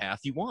really the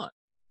path you want?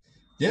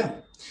 Yeah.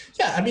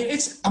 I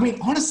mean,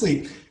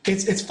 honestly,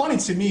 it's funny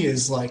to me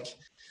is like,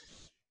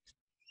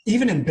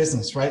 even in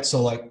business, right?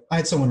 So like I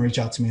had someone reach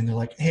out to me and they're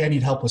like, hey, I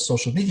need help with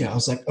social media. I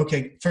was like,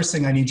 okay, first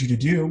thing I need you to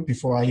do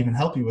before I even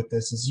help you with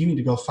this is you need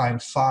to go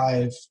find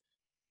five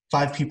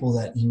people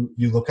that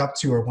you look up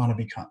to or want to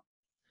become,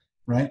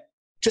 right?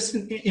 Just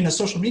in a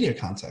social media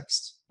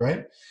context,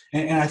 right?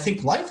 And I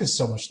think life is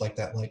so much like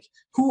that. Like,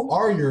 who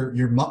are your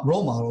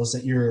role models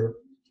that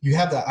you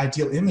have that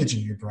ideal image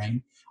in your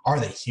brain? Are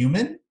they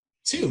human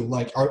too?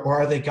 Like, or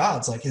are they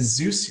gods? Like, is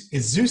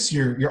Zeus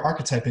your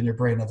archetype in your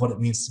brain of what it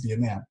means to be a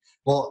man?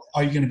 Well,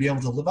 are you going to be able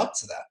to live up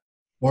to that?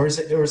 Or is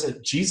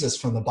it Jesus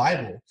from the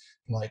Bible?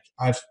 Like,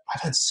 I've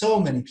had so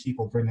many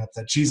people bring up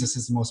that Jesus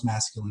is the most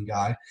masculine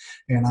guy,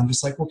 and I'm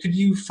just like, well, could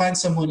you find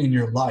someone in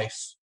your life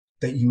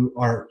that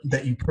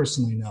you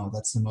personally know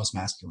that's the most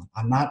masculine?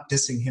 I'm not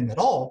dissing him at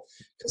all,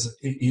 because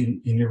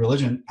in your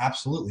religion,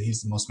 absolutely,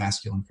 he's the most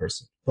masculine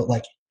person. But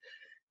like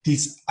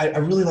I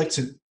really like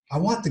to. I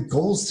want the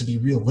goals to be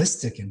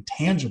realistic and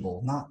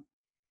tangible, not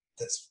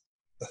this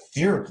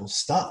ethereal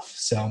stuff.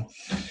 So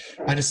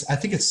I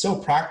think it's so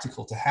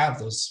practical to have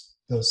those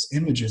those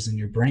images in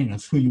your brain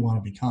of who you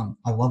want to become.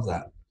 I love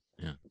that.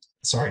 Yeah.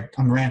 Sorry,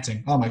 I'm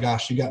ranting. Oh my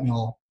gosh, you got me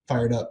all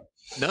fired up.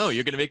 No,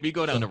 you're going to make me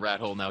go down a rat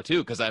hole now too,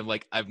 because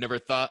I've never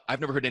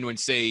heard anyone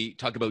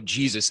talk about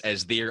Jesus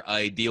as their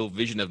ideal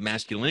vision of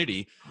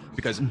masculinity,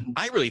 because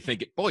I really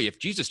think, boy, if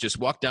Jesus just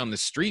walked down the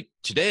street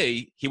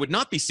today, he would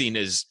not be seen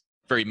as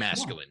very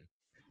masculine.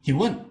 He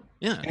wouldn't.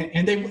 Yeah.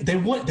 And they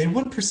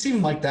wouldn't perceive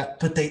him like that,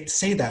 but they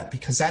say that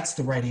because that's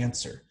the right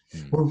answer.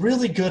 We're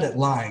really good at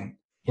lying.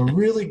 We're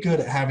really good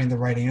at having the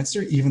right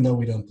answer, even though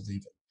we don't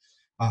believe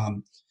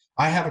it.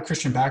 I have a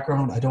Christian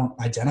background. I don't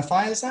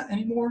identify as that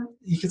anymore,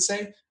 you could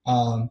say.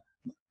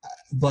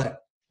 But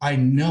I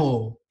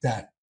know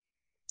that,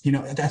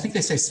 I think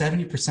they say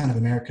 70% of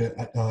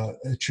America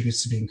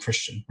attributes to being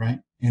Christian, right?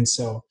 And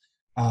so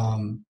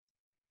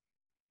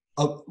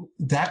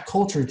that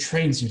culture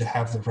trains you to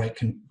have the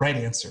right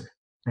answer,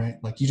 right?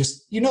 Like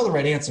you know the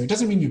right answer. It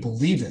doesn't mean you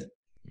believe it,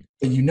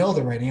 but you know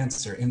the right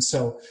answer. And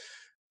so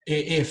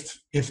if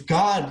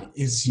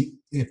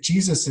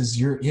Jesus is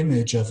your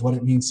image of what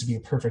it means to be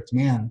a perfect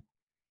man,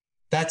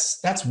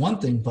 that's one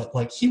thing, but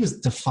like he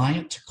was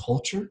defiant to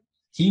culture.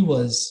 He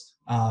was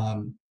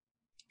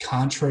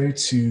contrary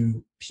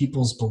to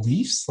people's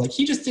beliefs. Like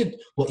he just did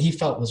what he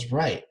felt was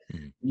right,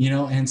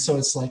 and so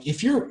it's like,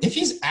 if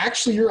he's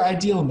actually your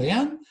ideal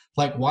man,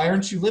 like, why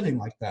aren't you living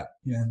like that?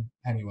 Yeah.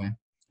 Anyway.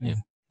 Yeah.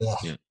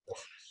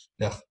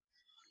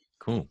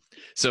 Cool.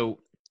 So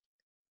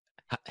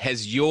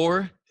has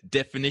your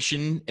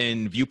definition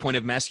and viewpoint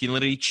of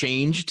masculinity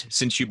changed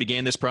since you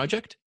began this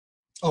project?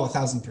 Oh,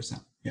 1,000%.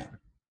 Yeah,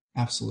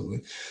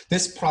 absolutely.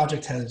 This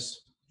project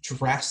has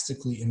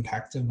drastically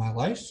impacted my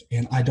life,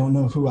 and I don't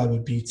know who I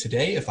would be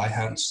today if I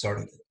hadn't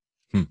started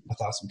it.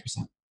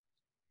 1,000%.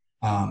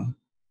 I'm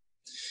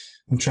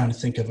trying to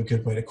think of a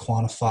good way to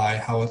quantify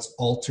how it's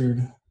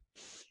altered.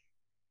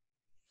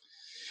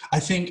 I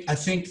think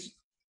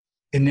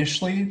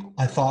initially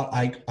I thought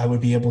I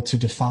would be able to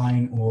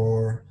define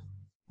or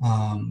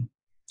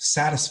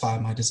satisfy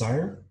my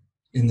desire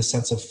in the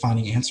sense of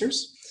finding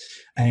answers.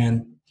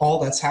 And all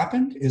that's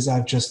happened is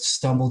I've just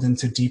stumbled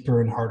into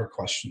deeper and harder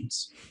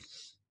questions.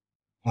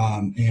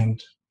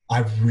 And I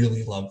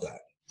really love that.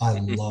 I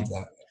love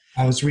that.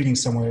 I was reading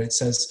somewhere, it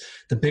says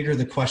the bigger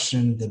the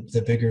question,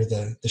 the bigger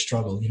the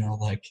struggle,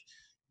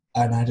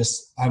 and I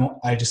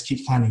just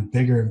keep finding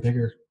bigger and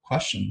bigger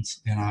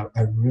questions. And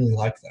I really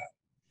like that.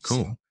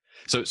 Cool.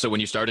 So when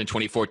you started in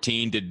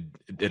 2014,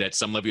 did at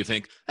some level you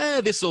think,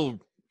 this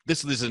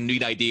is a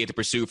neat idea to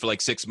pursue for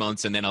like 6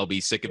 months and then I'll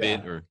be sick of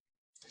it? Or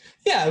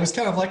yeah, it was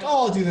kind of like,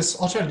 I'll do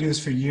this. I'll try to do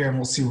this for a year and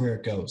we'll see where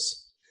it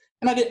goes.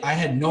 And I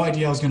had no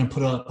idea I was going to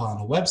put it up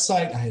on a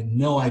website. I had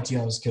no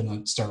idea I was going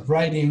to start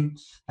writing.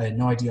 I had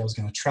no idea I was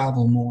going to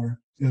travel more.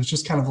 It was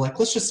just kind of like,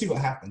 let's just see what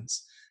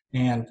happens.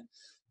 And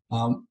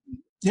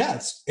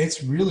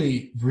it's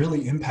really,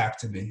 really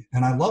impacted me.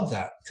 And I love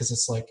that because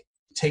it's like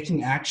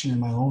taking action in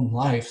my own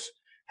life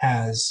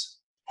has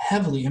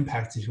heavily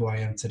impacted who I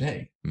am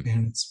today.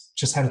 And it's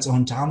just had its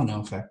own domino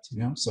effect,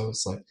 So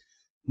it's like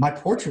my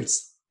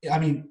portraits,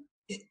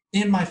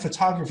 in my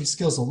photography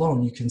skills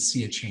alone, you can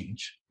see a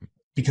change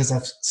because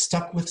I've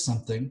stuck with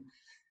something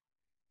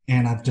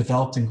and I've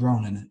developed and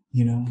grown in it,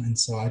 And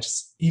so I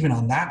just, even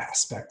on that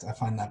aspect, I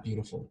find that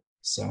beautiful.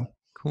 So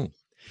cool.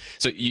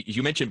 So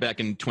you mentioned back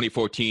in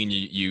 2014,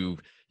 you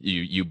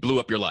blew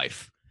up your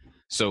life.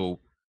 So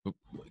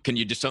can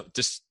you just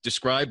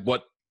describe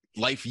what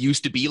life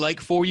used to be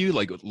like for you?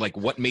 Like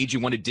what made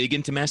you want to dig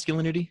into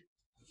masculinity?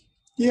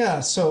 Yeah.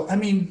 So,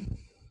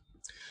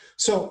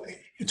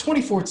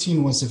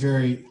 2014 was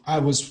I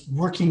was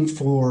working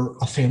for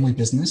a family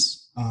business.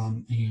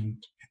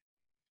 And,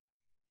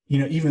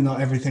 even though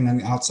everything on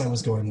the outside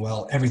was going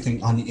well,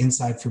 everything on the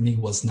inside for me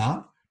was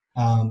not.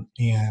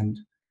 And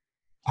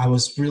I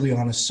was really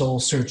on a soul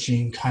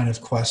searching kind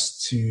of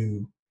quest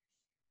to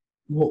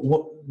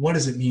what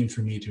does it mean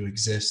for me to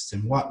exist,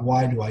 and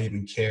why do I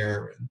even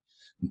care? And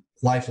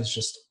life is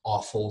just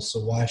awful. So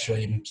why should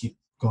I even keep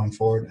going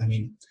forward?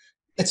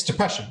 It's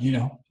depression,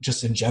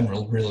 just in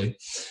general, really.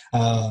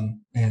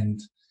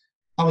 And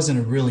I was in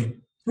a really,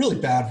 really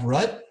bad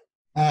rut.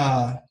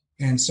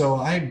 And so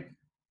I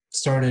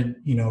started,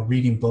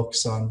 reading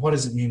books on what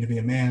does it mean to be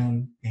a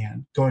man,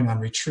 and going on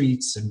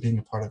retreats and being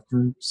a part of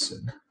groups.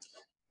 And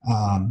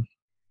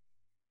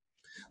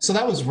so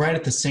that was right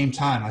at the same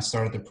time I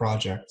started the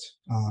project.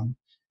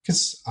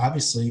 Because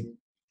obviously,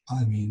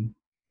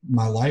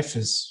 my life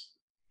is,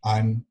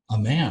 I'm a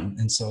man.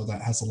 And so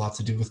that has a lot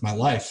to do with my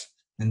life.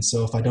 And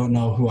so if I don't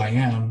know who I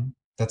am,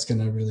 that's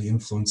going to really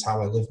influence how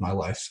I live my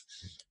life.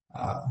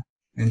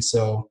 And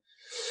so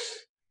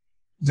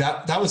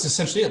that was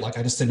essentially it. Like,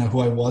 I just didn't know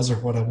who I was or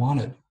what I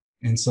wanted.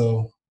 And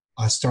so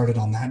I started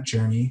on that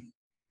journey.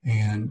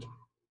 And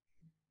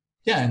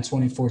in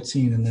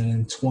 2014, and then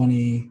in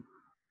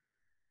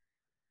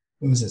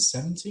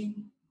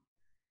 2017?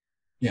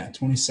 Yeah,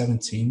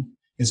 2017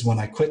 is when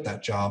I quit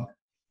that job.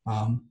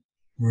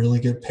 Really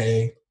good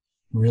pay,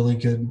 really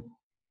good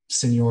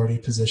seniority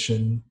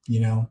position,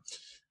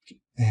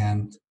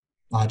 and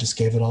I just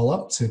gave it all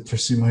up to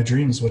pursue my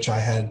dreams, which I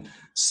had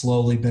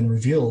slowly been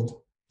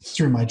revealed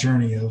through my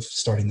journey of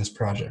starting this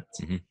project.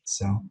 Mm-hmm.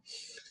 So,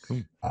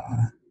 cool.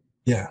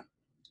 Yeah.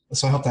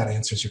 So I hope that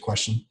answers your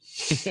question.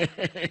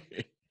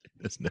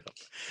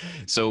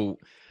 So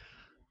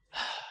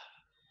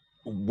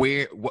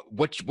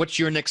what's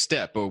your next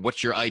step, or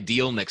what's your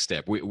ideal next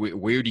step?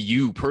 Where do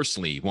you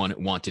personally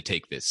want to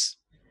take this?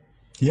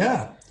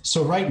 Yeah.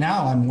 So right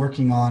now I'm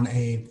working on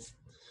a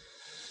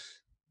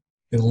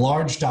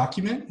large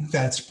document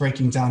that's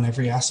breaking down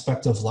every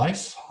aspect of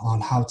life on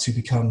how to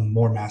become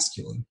more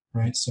masculine,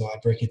 right? So I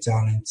break it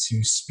down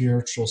into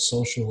spiritual,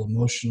 social,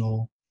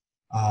 emotional,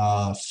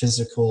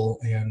 physical,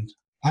 and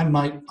I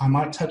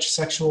might touch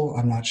sexual.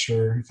 I'm not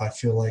sure if I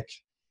feel like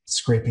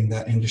scraping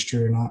that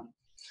industry or not.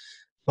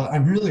 But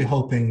I'm really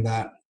hoping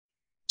that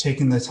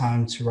taking the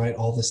time to write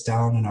all this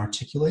down and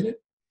articulate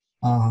it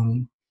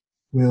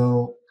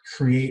will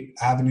create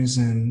avenues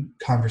and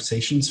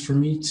conversations for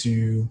me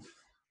to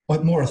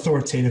more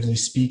authoritatively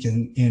speak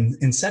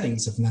in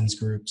settings of men's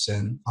groups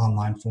and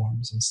online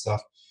forums and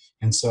stuff.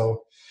 And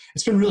so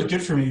it's been really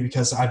good for me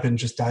because I've been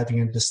just diving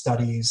into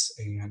studies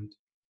and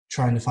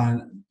trying to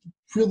find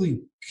really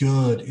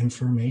good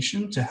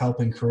information to help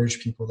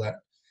encourage people that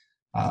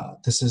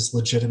this is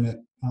legitimate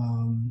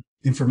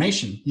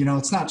information. You know,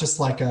 it's not just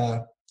like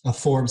a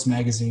Forbes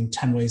magazine,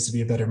 10 ways to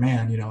be a better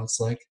man. You know,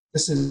 it's like,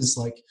 this is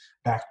like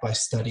backed by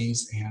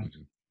studies and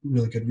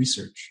really good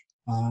research.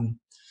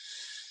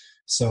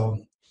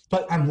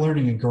 But I'm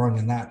learning and growing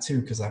in that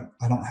too, because I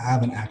don't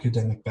have an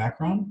academic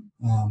background.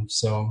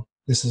 So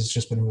this has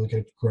just been a really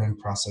good growing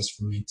process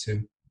for me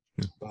too.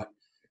 Yeah. But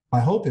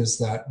my hope is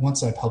that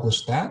once I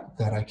publish that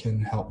I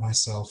can help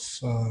myself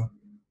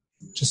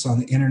just on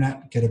the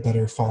internet get a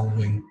better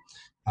following.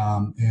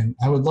 And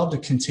I would love to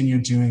continue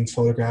doing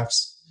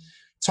photographs.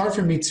 It's hard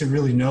for me to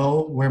really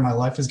know where my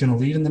life is going to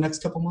lead in the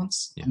next couple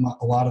months. Yeah.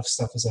 A lot of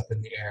stuff is up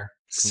in the air.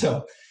 Cool.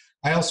 So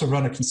I also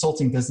run a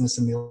consulting business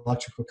in the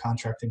electrical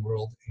contracting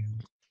world,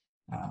 and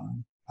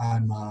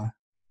I'm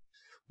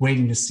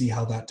waiting to see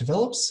how that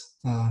develops.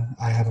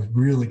 I have a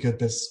really good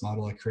business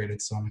model I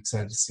created, so I'm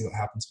excited to see what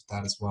happens with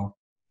that as well.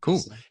 Cool.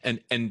 So,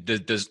 and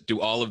do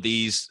all of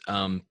these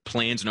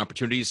plans and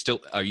opportunities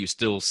are you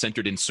still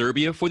centered in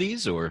Serbia for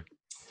these, or?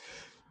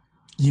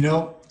 You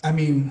know, I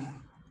mean,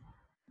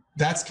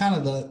 that's kind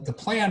of the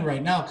plan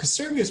right now, because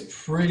Serbia is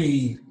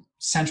pretty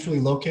centrally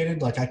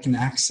located. Like, I can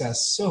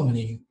access so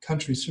many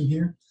countries from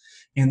here,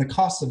 and the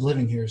cost of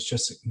living here is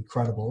just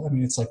incredible. I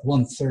mean, it's like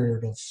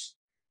 1/3 of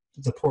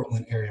the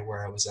Portland area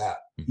where I was at,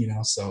 you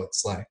know, so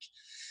it's like,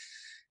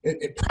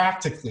 it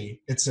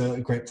practically, it's a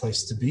great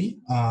place to be.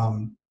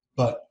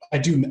 But I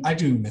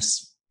do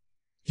miss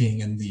being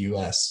in the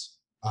U.S.,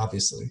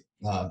 obviously,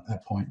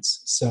 at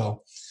points.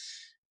 So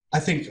I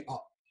think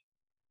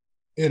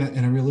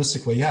in a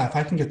realistic way, yeah, if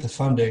I can get the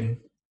funding,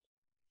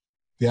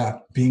 yeah,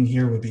 being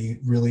here would be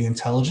really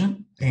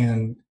intelligent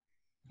and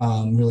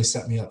really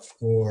set me up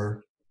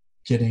for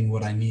getting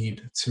what I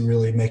need to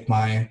really make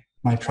my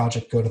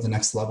project go to the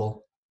next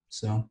level.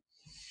 So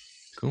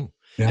cool.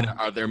 Yeah.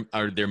 And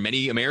are there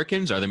many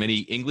Americans? Are there many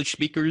English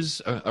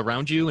speakers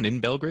around you and in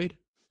Belgrade?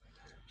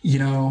 You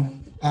know,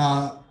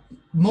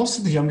 most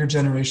of the younger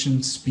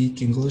generation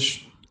speak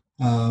English,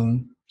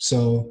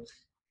 so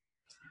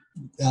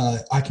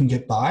I can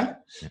get by.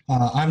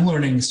 I'm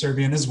learning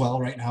Serbian as well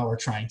right now, or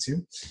trying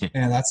to,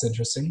 and that's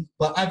interesting.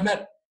 But I've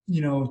met,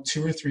 you know,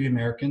 2 or 3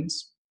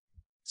 Americans,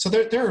 so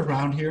they're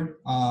around here.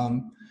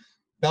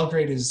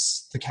 Belgrade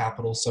is the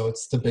capital, so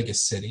it's the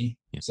biggest city.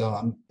 Yeah. So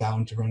I'm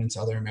bound to run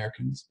into other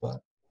Americans, but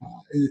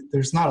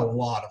there's not a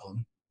lot of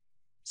them.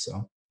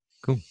 So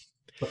cool.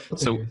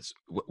 So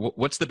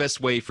what's the best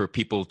way for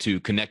people to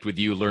connect with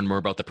you, learn more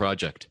about the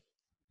project?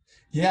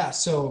 Yeah,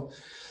 so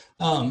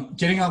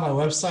getting on my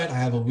website, I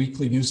have a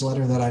weekly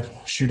newsletter that I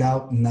shoot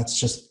out, and that's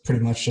just pretty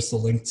much just a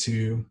link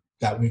to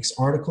that week's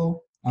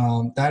article.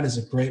 That is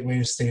a great way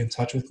to stay in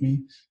touch with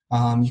me.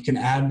 You can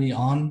add me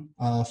on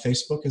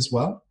Facebook as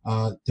well.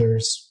 I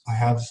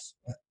have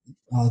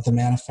the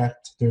Man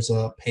Effect. There's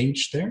a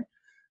page there.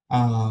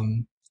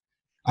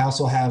 I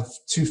also have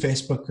 2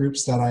 Facebook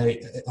groups that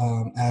I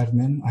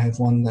admin. I have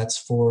one that's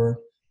for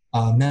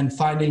men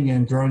finding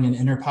and growing an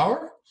inner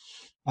power,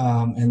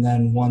 and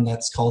then one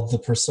that's called The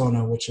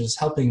Persona, which is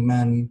helping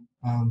men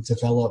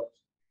develop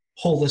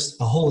a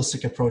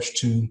holistic approach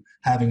to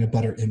having a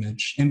better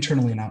image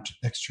internally and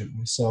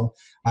externally. So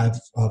I've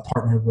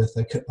partnered with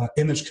an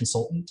image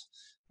consultant,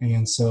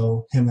 and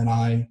so him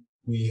and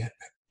we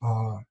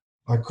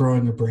are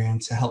growing a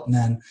brand to help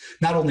men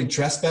not only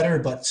dress better,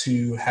 but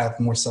to have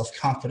more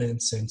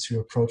self-confidence and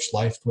to approach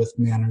life with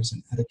manners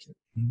and etiquette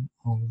and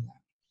all of that.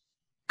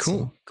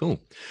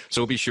 Cool.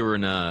 So we'll be sure,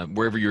 and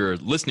wherever you're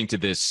listening to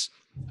this,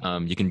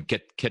 you can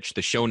catch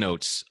the show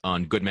notes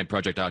on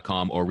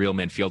goodmenproject.com or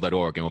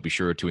realmenfeel.org, and we'll be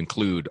sure to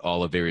include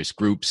all of various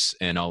groups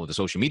and all of the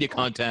social media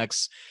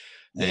contacts.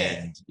 Yeah.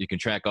 And you can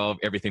track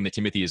everything that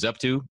Timothy is up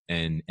to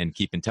and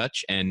keep in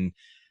touch. And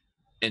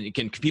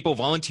can people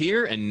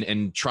volunteer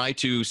and try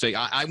to say,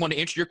 I want to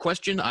answer your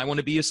question, I want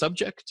to be a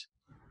subject?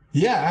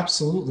 Yeah,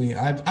 absolutely.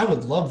 I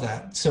would love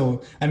that.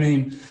 So, I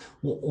mean,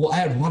 I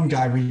had one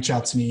guy reach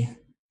out to me,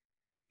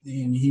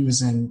 and he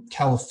was in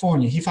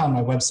California. He found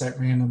my website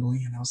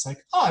randomly, and I was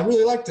like, "Oh, I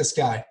really like this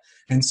guy."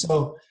 And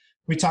so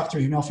we talked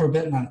through email for a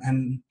bit,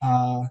 and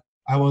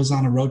I was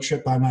on a road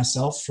trip by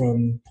myself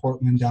from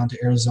Portland down to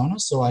Arizona.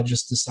 So I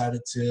just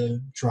decided to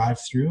drive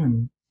through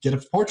and get a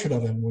portrait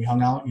of him. We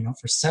hung out,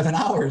 for 7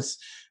 hours,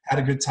 had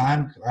a good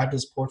time, grabbed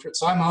his portrait.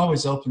 So I'm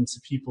always open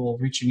to people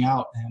reaching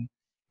out, and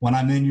when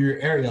I'm in your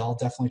area, I'll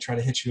definitely try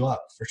to hit you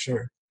up for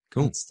sure.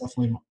 Cool. That's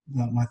definitely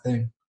my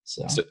thing.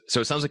 So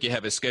it sounds like you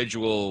have a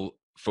schedule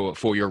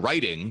for your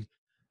writing,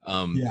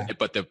 Yeah.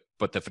 but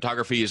the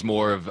photography is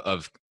more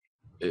of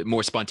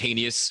more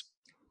spontaneous.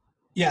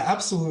 Yeah,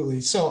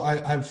 absolutely. So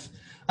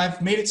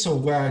I've made it so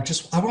where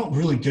I want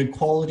really good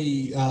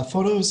quality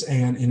photos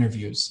and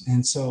interviews,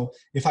 and so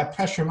if I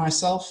pressure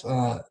myself,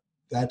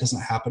 that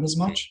doesn't happen as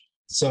much.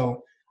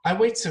 So I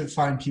wait to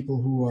find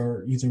people who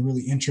are either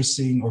really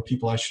interesting or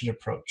people I should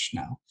approach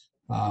now,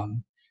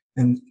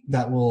 and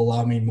that will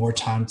allow me more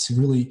time to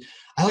really.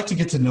 I like to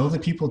get to know the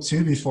people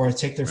too before I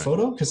take their Right.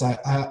 photo, because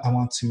I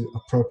want to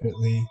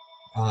appropriately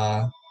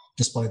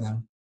display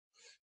them.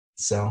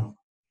 So,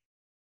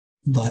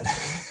 but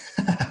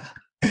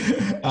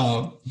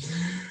um,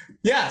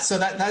 yeah, so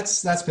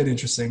that's been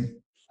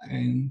interesting,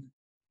 and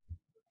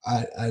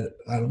I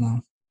don't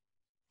know.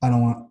 I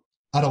don't want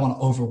I don't want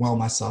to overwhelm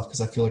myself,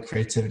 because I feel like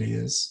creativity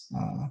is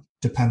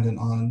dependent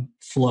on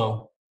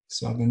flow.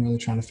 So I've been really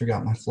trying to figure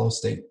out my flow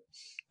state.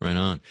 Right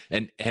on.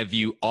 And have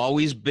you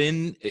always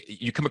been,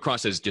 you come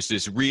across as just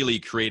this really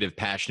creative,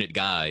 passionate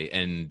guy,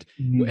 and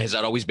Mhm. has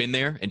that always been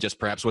there and just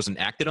perhaps wasn't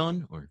acted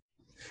on? Or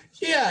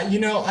Yeah,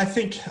 I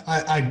think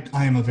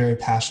I am a very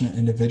passionate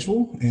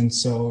individual, and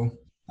so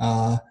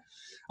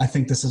I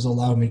think this has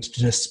allowed me to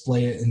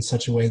display it in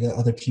such a way that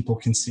other people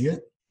can see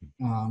it.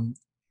 Um,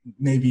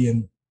 Maybe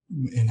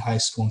in high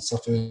school and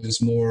stuff, it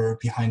was more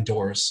behind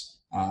doors.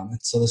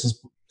 And so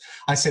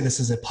I say this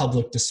is a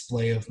public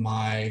display of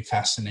my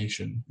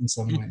fascination in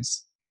some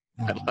ways.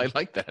 I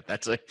like that.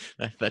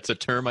 That's a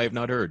term I have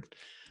not heard.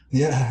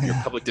 Yeah, Your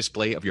yeah, public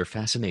display of your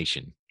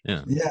fascination.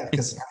 Yeah. yeah.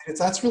 Because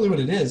that's really what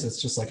it is. It's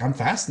just like I'm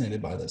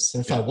fascinated by this.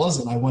 If I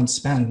wasn't, I wouldn't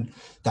spend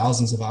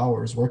thousands of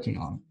hours working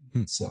on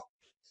Hmm. it.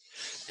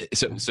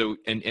 So.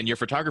 And your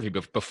photography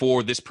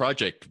before this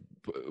project,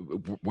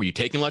 were you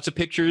taking lots of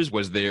pictures?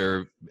 Was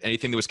there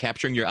anything that was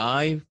capturing your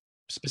eye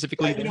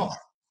specifically?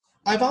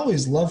 I've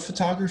always loved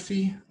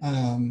photography,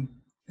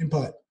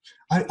 but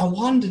I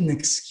wanted an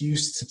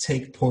excuse to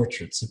take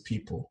portraits of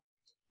people,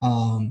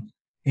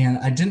 and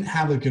I didn't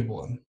have a good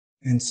one.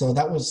 And so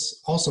that was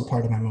also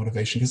part of my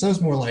motivation, because that was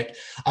more like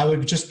I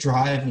would just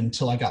drive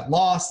until I got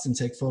lost and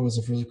take photos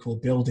of really cool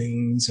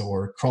buildings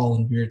or crawl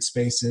in weird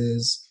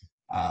spaces.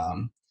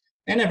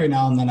 And every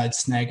now and then I'd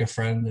snag a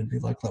friend and be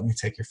like, let me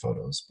take your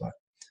photos. But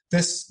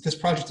this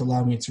project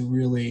allowed me to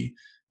really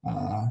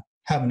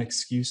have an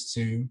excuse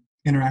to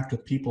interact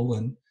with people,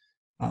 and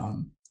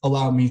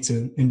allow me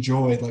to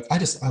enjoy, like,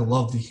 I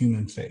love the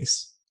human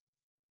face,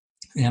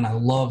 and I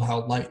love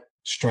how light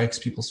strikes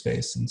people's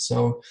face. And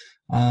so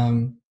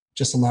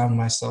just allowing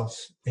myself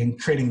and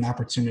creating an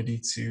opportunity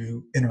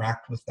to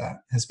interact with that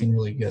has been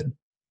really good.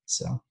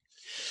 So.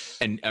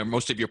 And are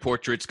most of your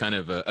portraits kind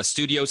of a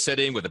studio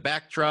setting with a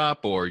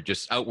backdrop, or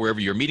just out wherever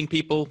you're meeting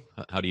people?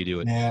 How do you do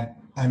it? Man,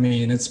 I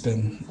mean, it's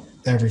been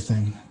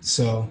everything.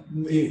 So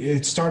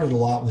it started a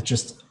lot with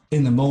just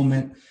in the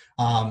moment.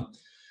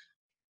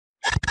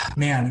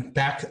 Man,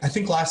 back, I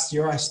think last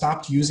year I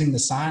stopped using the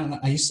sign.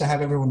 I used to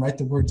have everyone write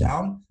the word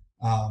down.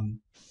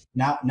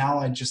 Now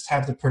I just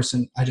have the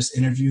person, I just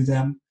interview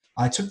them.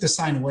 I took the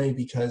sign away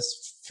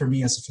because for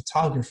me as a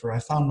photographer, I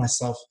found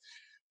myself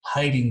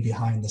hiding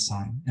behind the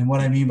sign. And what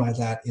I mean by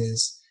that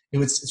is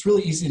it's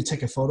really easy to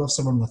take a photo of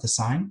someone with a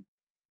sign.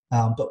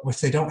 But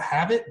if they don't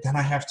have it, then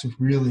I have to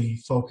really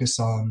focus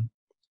on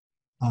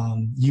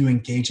you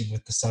engaging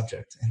with the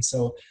subject. And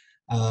so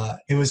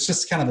it was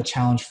just kind of a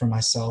challenge for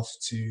myself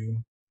to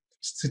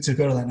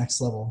go to that next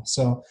level.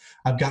 So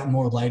I've gotten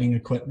more lighting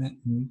equipment.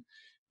 And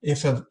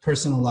if a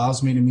person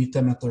allows me to meet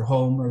them at their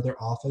home or their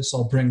office,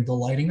 I'll bring the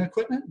lighting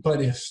equipment.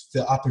 But if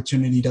the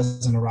opportunity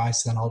doesn't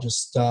arise, then I'll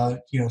just,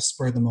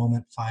 spur the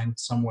moment, find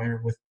somewhere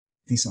with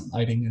decent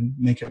lighting and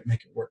make it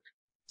work.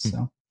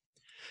 So.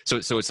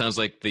 So it sounds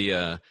like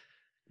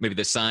maybe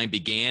the sign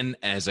began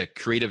as a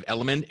creative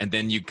element, and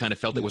then you kind of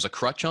felt it was a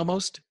crutch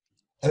almost.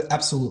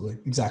 Absolutely,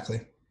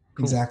 exactly.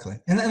 Cool. Exactly.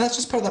 And that's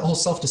just part of that whole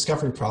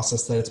self-discovery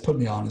process that it's put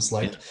me on, is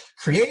like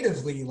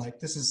creatively, like,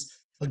 this is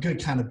a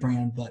good kind of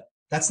brand, but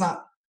that's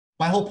not,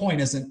 my whole point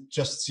isn't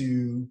just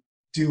to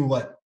do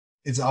what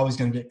is always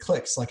going to get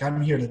clicks. Like, I'm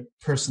here to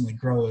personally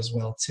grow as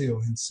well too.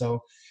 And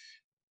so,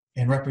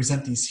 and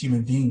represent these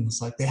human beings.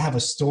 Like, they have a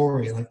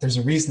story, like there's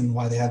a reason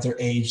why they have their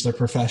age, their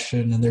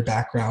profession, and their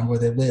background, where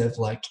they live,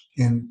 like,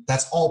 and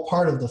that's all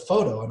part of the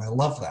photo. And I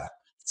love that.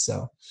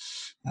 So,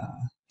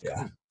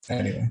 yeah,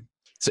 anyway.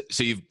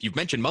 So you've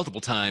mentioned multiple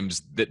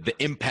times that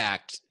the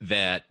impact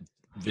that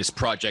this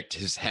project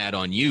has had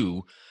on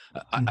you.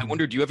 I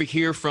wonder, do you ever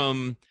hear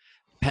from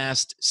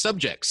past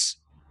subjects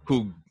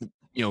who,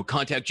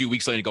 contact you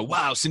weeks later and go,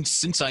 wow,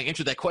 since I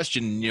answered that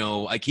question,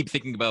 I keep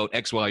thinking about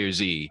X, Y, or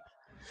Z?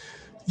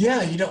 Yeah,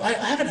 I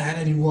haven't had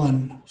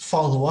anyone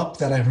follow up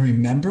that I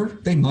remember.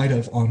 They might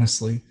have,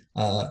 honestly,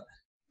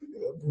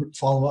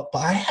 follow up. But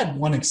I had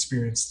one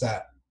experience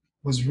that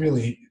was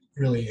really,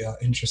 really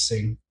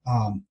interesting.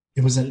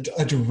 It was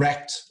a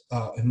direct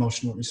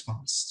emotional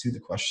response to the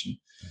question.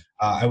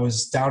 I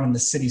was down in the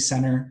city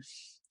center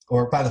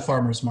or by the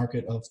farmers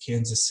market of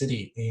Kansas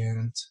City,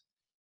 and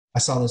I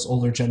saw this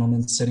older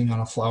gentleman sitting on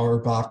a flower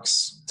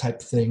box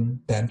type thing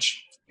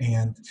bench,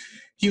 and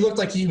he looked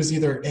like he was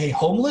either a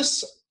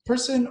homeless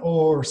person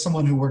or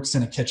someone who works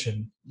in a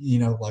kitchen.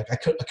 I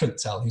couldn't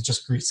tell. He's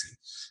just greasy.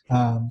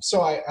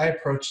 So I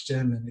approached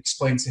him and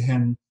explained to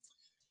him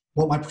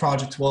what my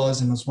project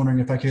was and was wondering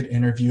if I could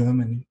interview him.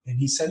 And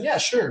he said, yeah,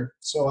 sure.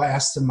 So I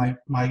asked him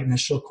my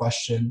initial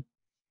question,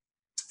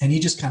 and he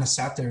just kind of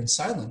sat there in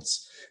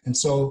silence. And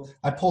so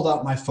I pulled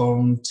out my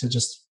phone to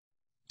just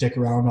dick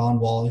around on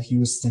while he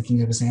was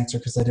thinking of his answer,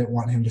 because I didn't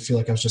want him to feel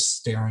like I was just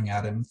staring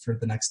at him for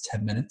the next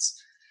 10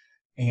 minutes.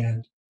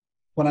 And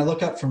when I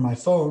look up from my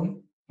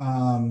phone,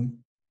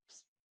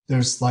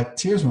 there's like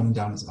tears running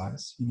down his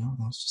eyes, and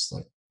I was just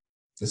like,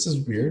 this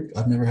is weird.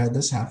 I've never had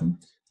this happen.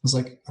 I was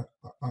like,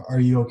 are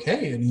you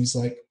okay? And he's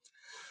like,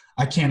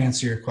 I can't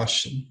answer your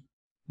question.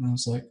 And I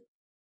was like,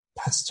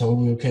 that's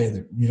totally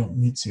okay. You don't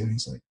need to. And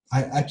he's like,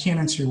 I can't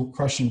answer your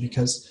question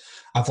because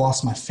I've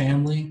lost my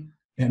family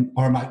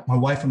or my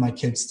wife and my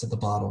kids to the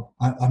bottle.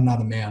 I'm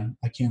not a man.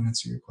 I can't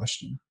answer your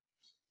question.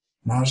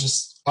 And I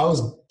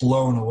was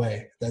blown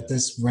away that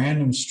this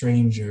random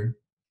stranger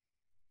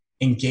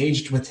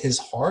engaged with his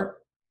heart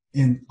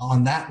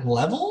on that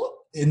level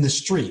in the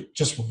street,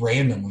 just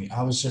randomly.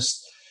 I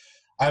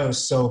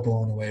was so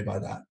blown away by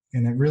that.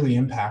 And it really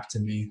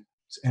impacted me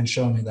and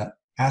showed me that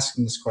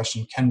asking this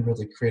question can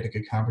really create a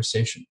good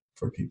conversation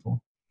for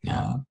people.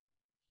 Yeah.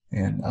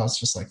 And I was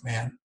just like,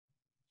 man.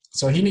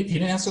 So he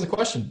didn't answer the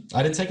question.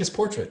 I didn't take his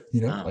portrait,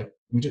 like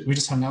we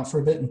just hung out for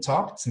a bit and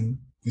talked, and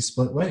we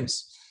split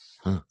ways.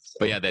 Huh. So,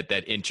 but yeah,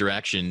 that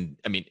interaction,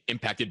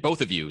 impacted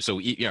both of you. So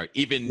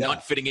even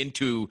not fitting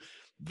into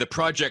the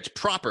project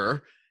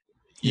proper,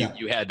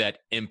 you had that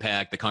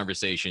impact, the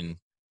conversation.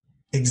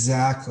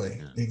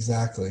 Exactly.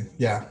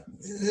 Yeah.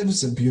 It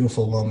was a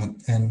beautiful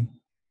moment, and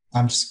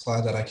I'm just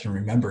glad that I can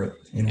remember it,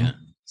 Yeah.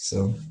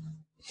 So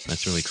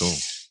that's really cool.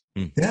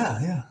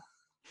 Yeah.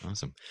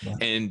 Awesome. Yeah.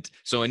 And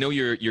so I know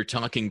you're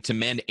talking to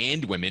men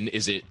and women.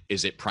 Is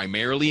it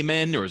primarily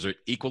men, or is it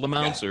equal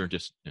amounts, or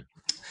just?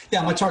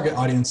 Yeah, my target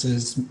audience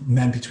is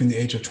men between the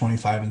age of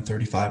 25 and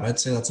 35. I'd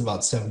say that's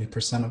about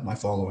 70% of my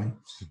following.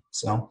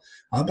 So,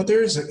 but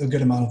there is a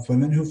good amount of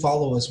women who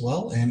follow as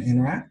well and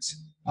interact.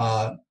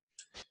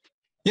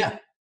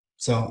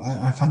 So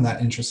I find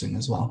that interesting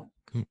as well.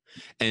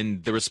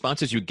 And the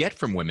responses you get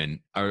from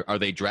women, are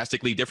they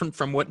drastically different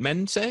from what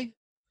men say?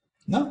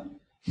 No,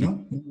 not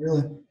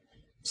really.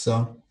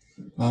 So,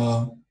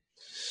 I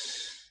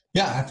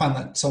find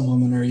that some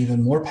women are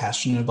even more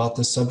passionate about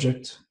this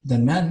subject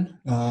than men.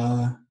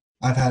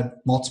 I've had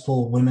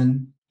multiple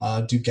women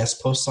do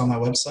guest posts on my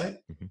website,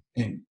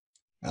 and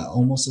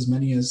almost as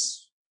many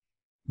as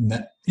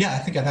men. Yeah, I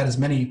think I've had as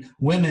many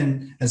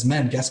women as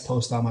men guest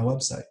post on my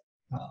website,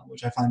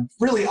 which I find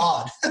really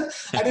odd.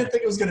 I didn't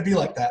think it was going to be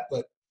like that,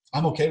 but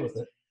I'm okay with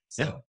it.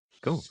 So. Yeah,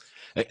 cool.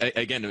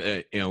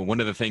 Again, one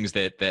of the things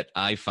that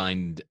I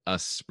find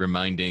us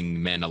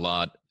reminding men a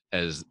lot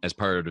as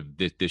part of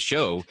this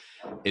show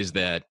is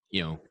that,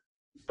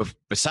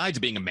 besides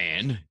being a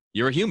man,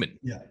 you're a human.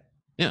 Yeah.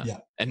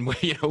 And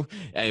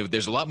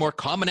there's a lot more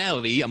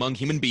commonality among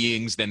human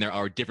beings than there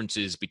are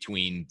differences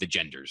between the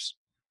genders.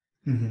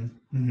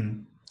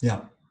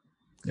 Yeah,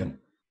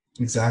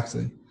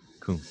 exactly.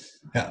 Cool.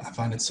 Yeah, I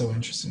find it so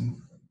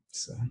interesting.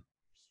 So,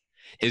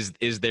 is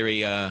there do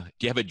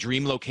you have a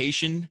dream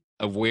location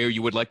of where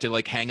you would like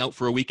to hang out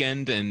for a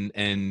weekend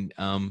and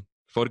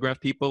photograph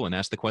people and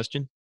ask the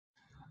question?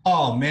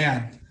 Oh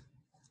man,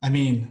 I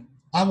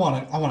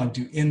want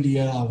to do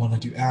India. I want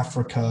to do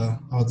Africa.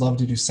 I would love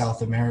to do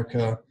South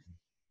America,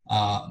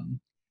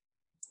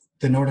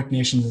 the Nordic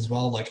nations as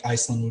well. Like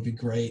Iceland would be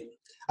great.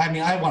 I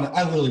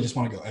literally just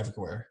want to go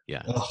everywhere.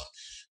 Yeah.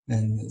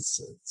 And it's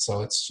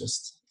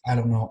just, I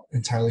don't know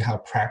entirely how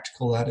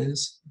practical that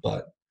is,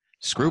 but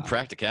screw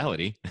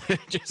practicality.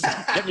 Just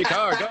get in your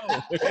car, go.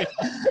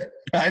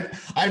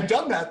 I've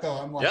done that though.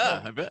 I'm like,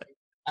 yeah, I bet.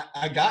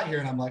 I got here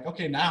and I'm like,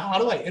 okay, now how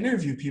do I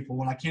interview people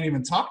when I can't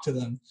even talk to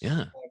them?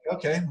 Yeah.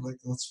 Okay,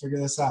 let's figure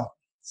this out.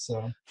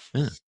 So,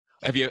 yeah.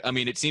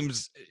 It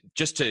seems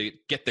just to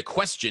get the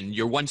question,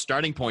 your one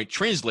starting point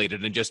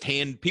translated and just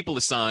hand people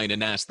a sign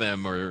and ask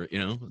them, or, I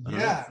don't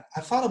know.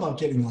 I thought about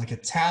getting a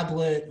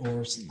tablet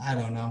or I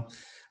don't know.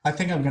 I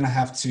think I'm going to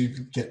have to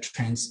get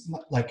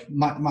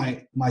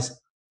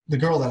the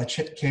girl that I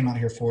came out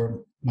here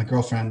for, my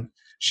girlfriend,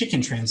 she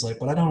can translate,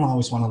 but I don't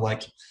always want to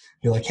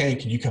be like, hey,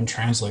 can you come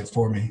translate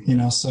for me?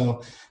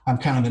 So I'm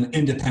kind of an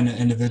independent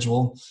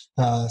individual.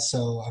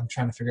 So I'm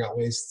trying to figure out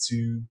ways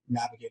to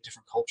navigate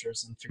different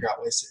cultures and figure out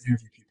ways to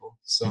interview people.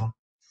 So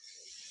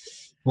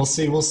We'll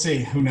see. We'll see.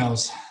 Who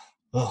knows?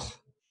 Ugh.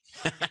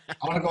 I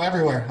want to go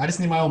everywhere. I just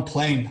need my own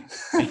plane.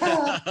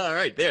 All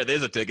right,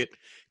 there's a ticket.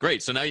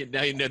 Great. So now you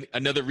know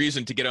another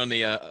reason to get on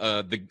the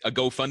a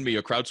GoFundMe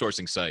or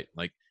crowdsourcing site.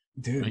 Like,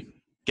 dude, right?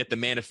 Get the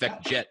Man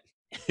Effect jet.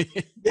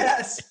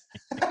 Yes.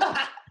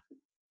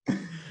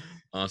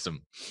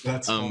 Awesome.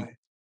 That's funny.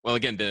 Well,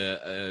 again,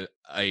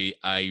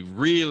 I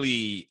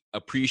really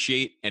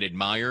appreciate and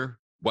admire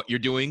what you're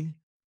doing,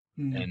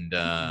 and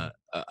I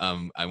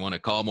want to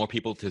call more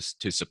people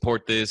to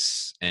support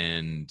this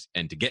and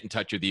to get in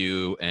touch with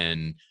you,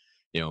 and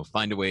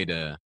find a way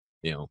to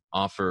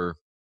offer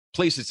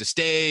places to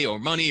stay or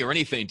money or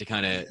anything to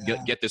kind of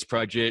get this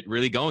project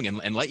really going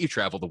and let you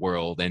travel the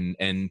world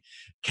and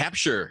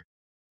capture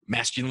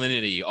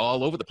masculinity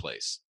all over the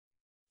place.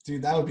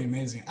 Dude, that would be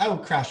amazing. I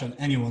would crash on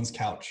anyone's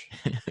couch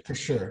for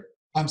sure.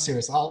 I'm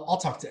serious. I'll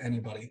talk to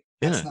anybody.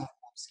 That's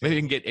maybe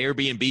you can get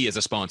Airbnb as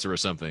a sponsor or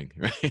something,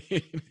 right?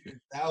 Dude,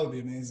 that would be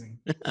amazing.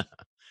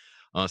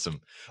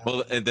 Awesome.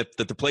 Well,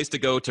 the place to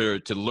go to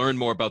learn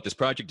more about this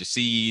project, to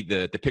see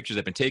the pictures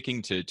I've been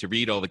taking, to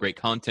read all the great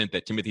content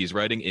that Timothy is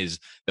writing, is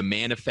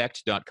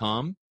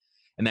themaneffect.com.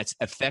 And that's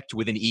effect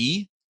with an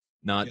E,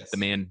 not the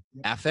man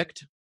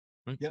affect.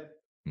 Right? Yep.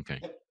 Okay.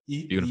 Yep.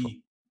 Beautiful.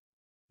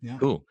 Yeah.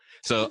 Cool.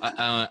 So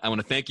I want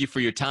to thank you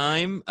for your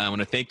time. I want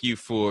to thank you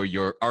for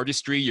your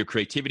artistry, your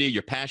creativity,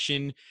 your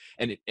passion,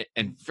 and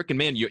freaking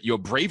man, your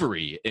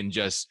bravery in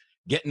just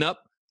getting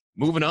up,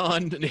 moving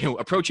on,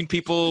 approaching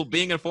people,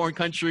 being in a foreign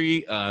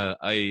country.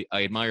 I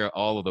admire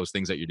all of those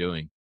things that you're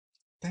doing.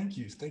 Thank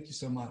you. Thank you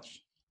so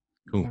much.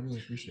 Cool. I really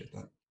appreciate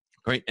that.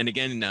 Great. And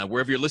again,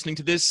 wherever you're listening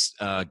to this,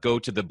 go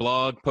to the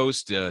blog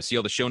post, see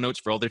all the show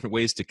notes for all different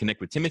ways to connect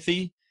with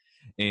Timothy.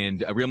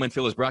 And Real Men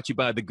Feel is brought to you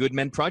by the Good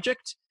Men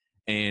Project.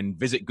 And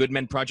visit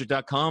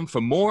goodmenproject.com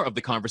for more of the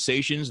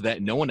conversations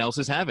that no one else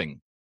is having.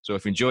 So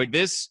if you enjoyed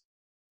this,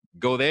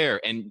 go there,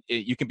 and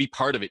you can be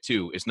part of it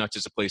too. It's not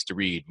just a place to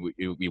read.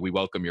 We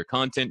welcome your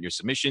content, your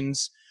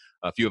submissions.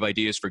 If you have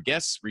ideas for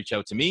guests, reach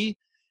out to me.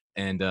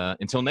 And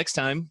until next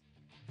time,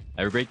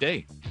 have a great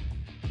day.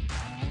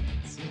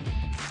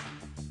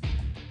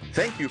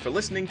 Thank you for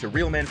listening to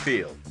Real Men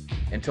Feel.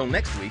 Until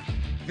next week,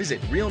 visit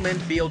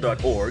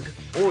realmenfeel.org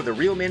or the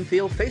Real Men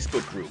Feel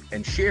Facebook group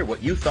and share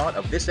what you thought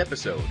of this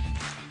episode.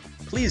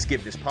 Please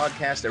give this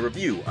podcast a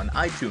review on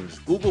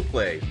iTunes, Google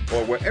Play,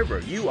 or wherever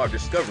you are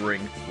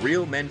discovering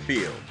Real Men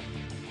Feel.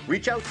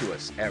 Reach out to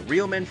us at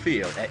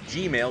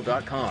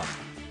realmenfeel@gmail.com.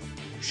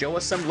 Show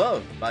us some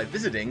love by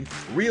visiting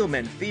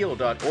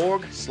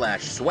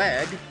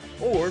realmenfeel.org/swag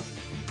or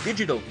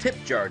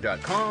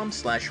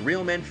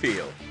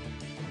digitaltipjar.com/realmenfeel.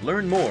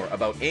 Learn more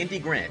about Andy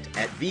Grant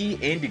at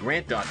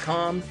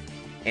theandygrant.com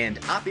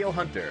and Appio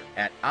Hunter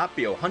at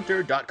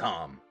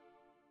appiohunter.com.